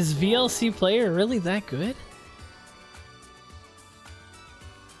 Is VLC player really that good?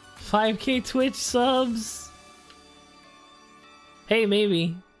 5K Twitch subs? Hey,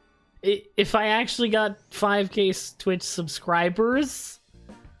 maybe. If I actually got 5K Twitch subscribers,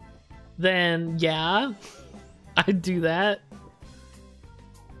 then yeah, I'd do that.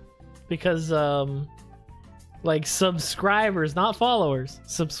 Because, like, subscribers, not followers,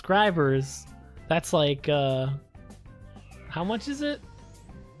 subscribers, that's like, how much is it?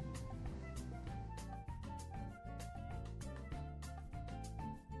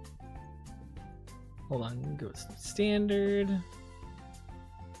 Hold on, go standard.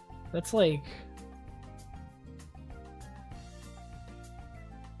 That's like...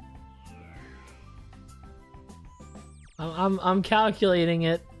 I'm calculating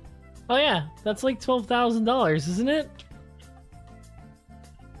it. Oh yeah, that's like $12,000, isn't it?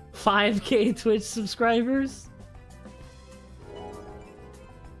 5K Twitch subscribers?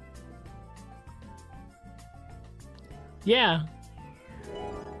 Yeah.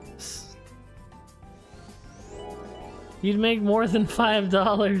 You'd make more than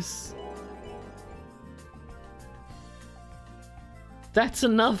 $5. That's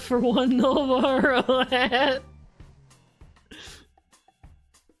enough for one NovaRO hat.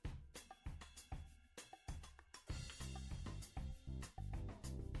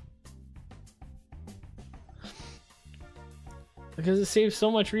 Because it saves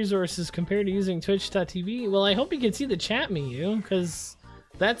so much resources compared to using Twitch.tv. Well, I hope you can see the chat menu, because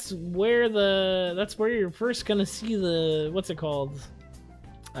that's where you're first gonna see the, what's it called?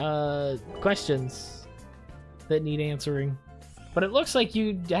 Questions that need answering. But it looks like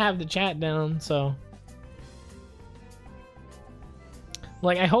you have the chat down, so.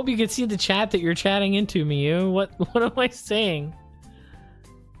 Like, I hope you can see the chat that you're chatting into, Miyu. What am I saying?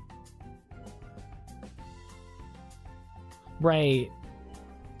 Right.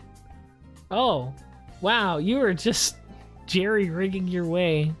 Oh, wow, you were just jerry-rigging your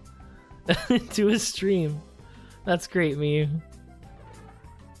way into a stream. That's great, Miyu.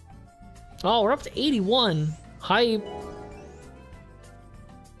 Oh, we're up to 81. Hype.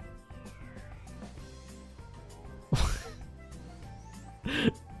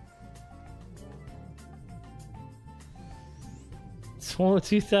 It's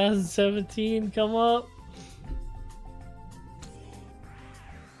 2017, come up.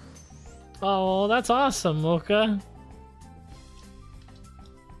 Oh, that's awesome, Mocha.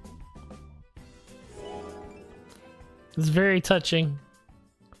 It's very touching.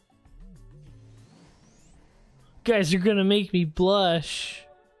 guys are gonna make me blush.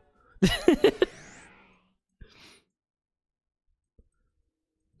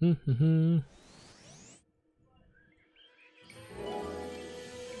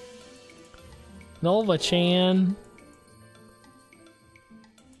 Nova-chan.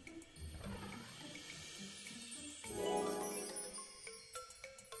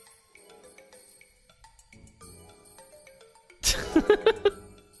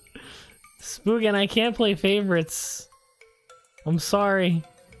 Spookin, I can't play favorites. I'm sorry.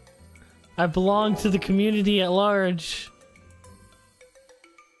 I belong to the community at large.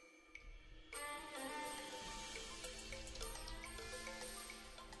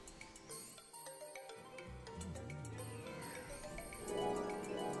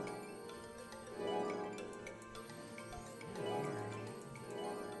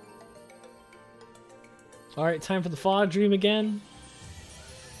 Alright, time for the fog dream again.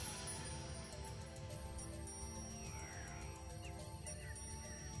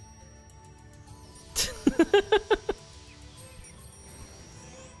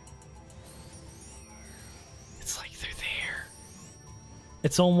 It's like they're there.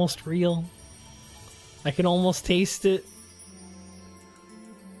 It's almost real. I can almost taste it.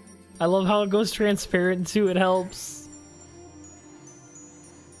 I love how it goes transparent too, it helps.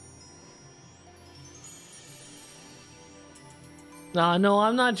 No,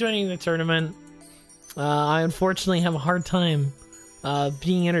 I'm not joining the tournament. I unfortunately have a hard time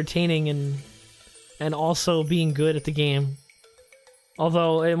being entertaining and also being good at the game.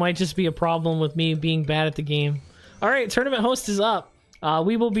 Although it might just be a problem with me being bad at the game. Alright, tournament host is up.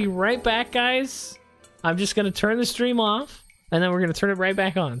 We will be right back, guys. I'm just gonna turn the stream off, and then we're gonna turn it right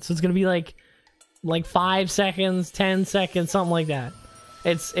back on. So it's gonna be like 5 seconds, 10 seconds, something like that.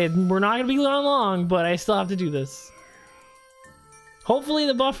 We're not gonna be long, but I still have to do this. Hopefully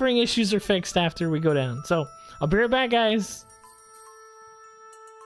the buffering issues are fixed after we go down. So, I'll be right back, guys.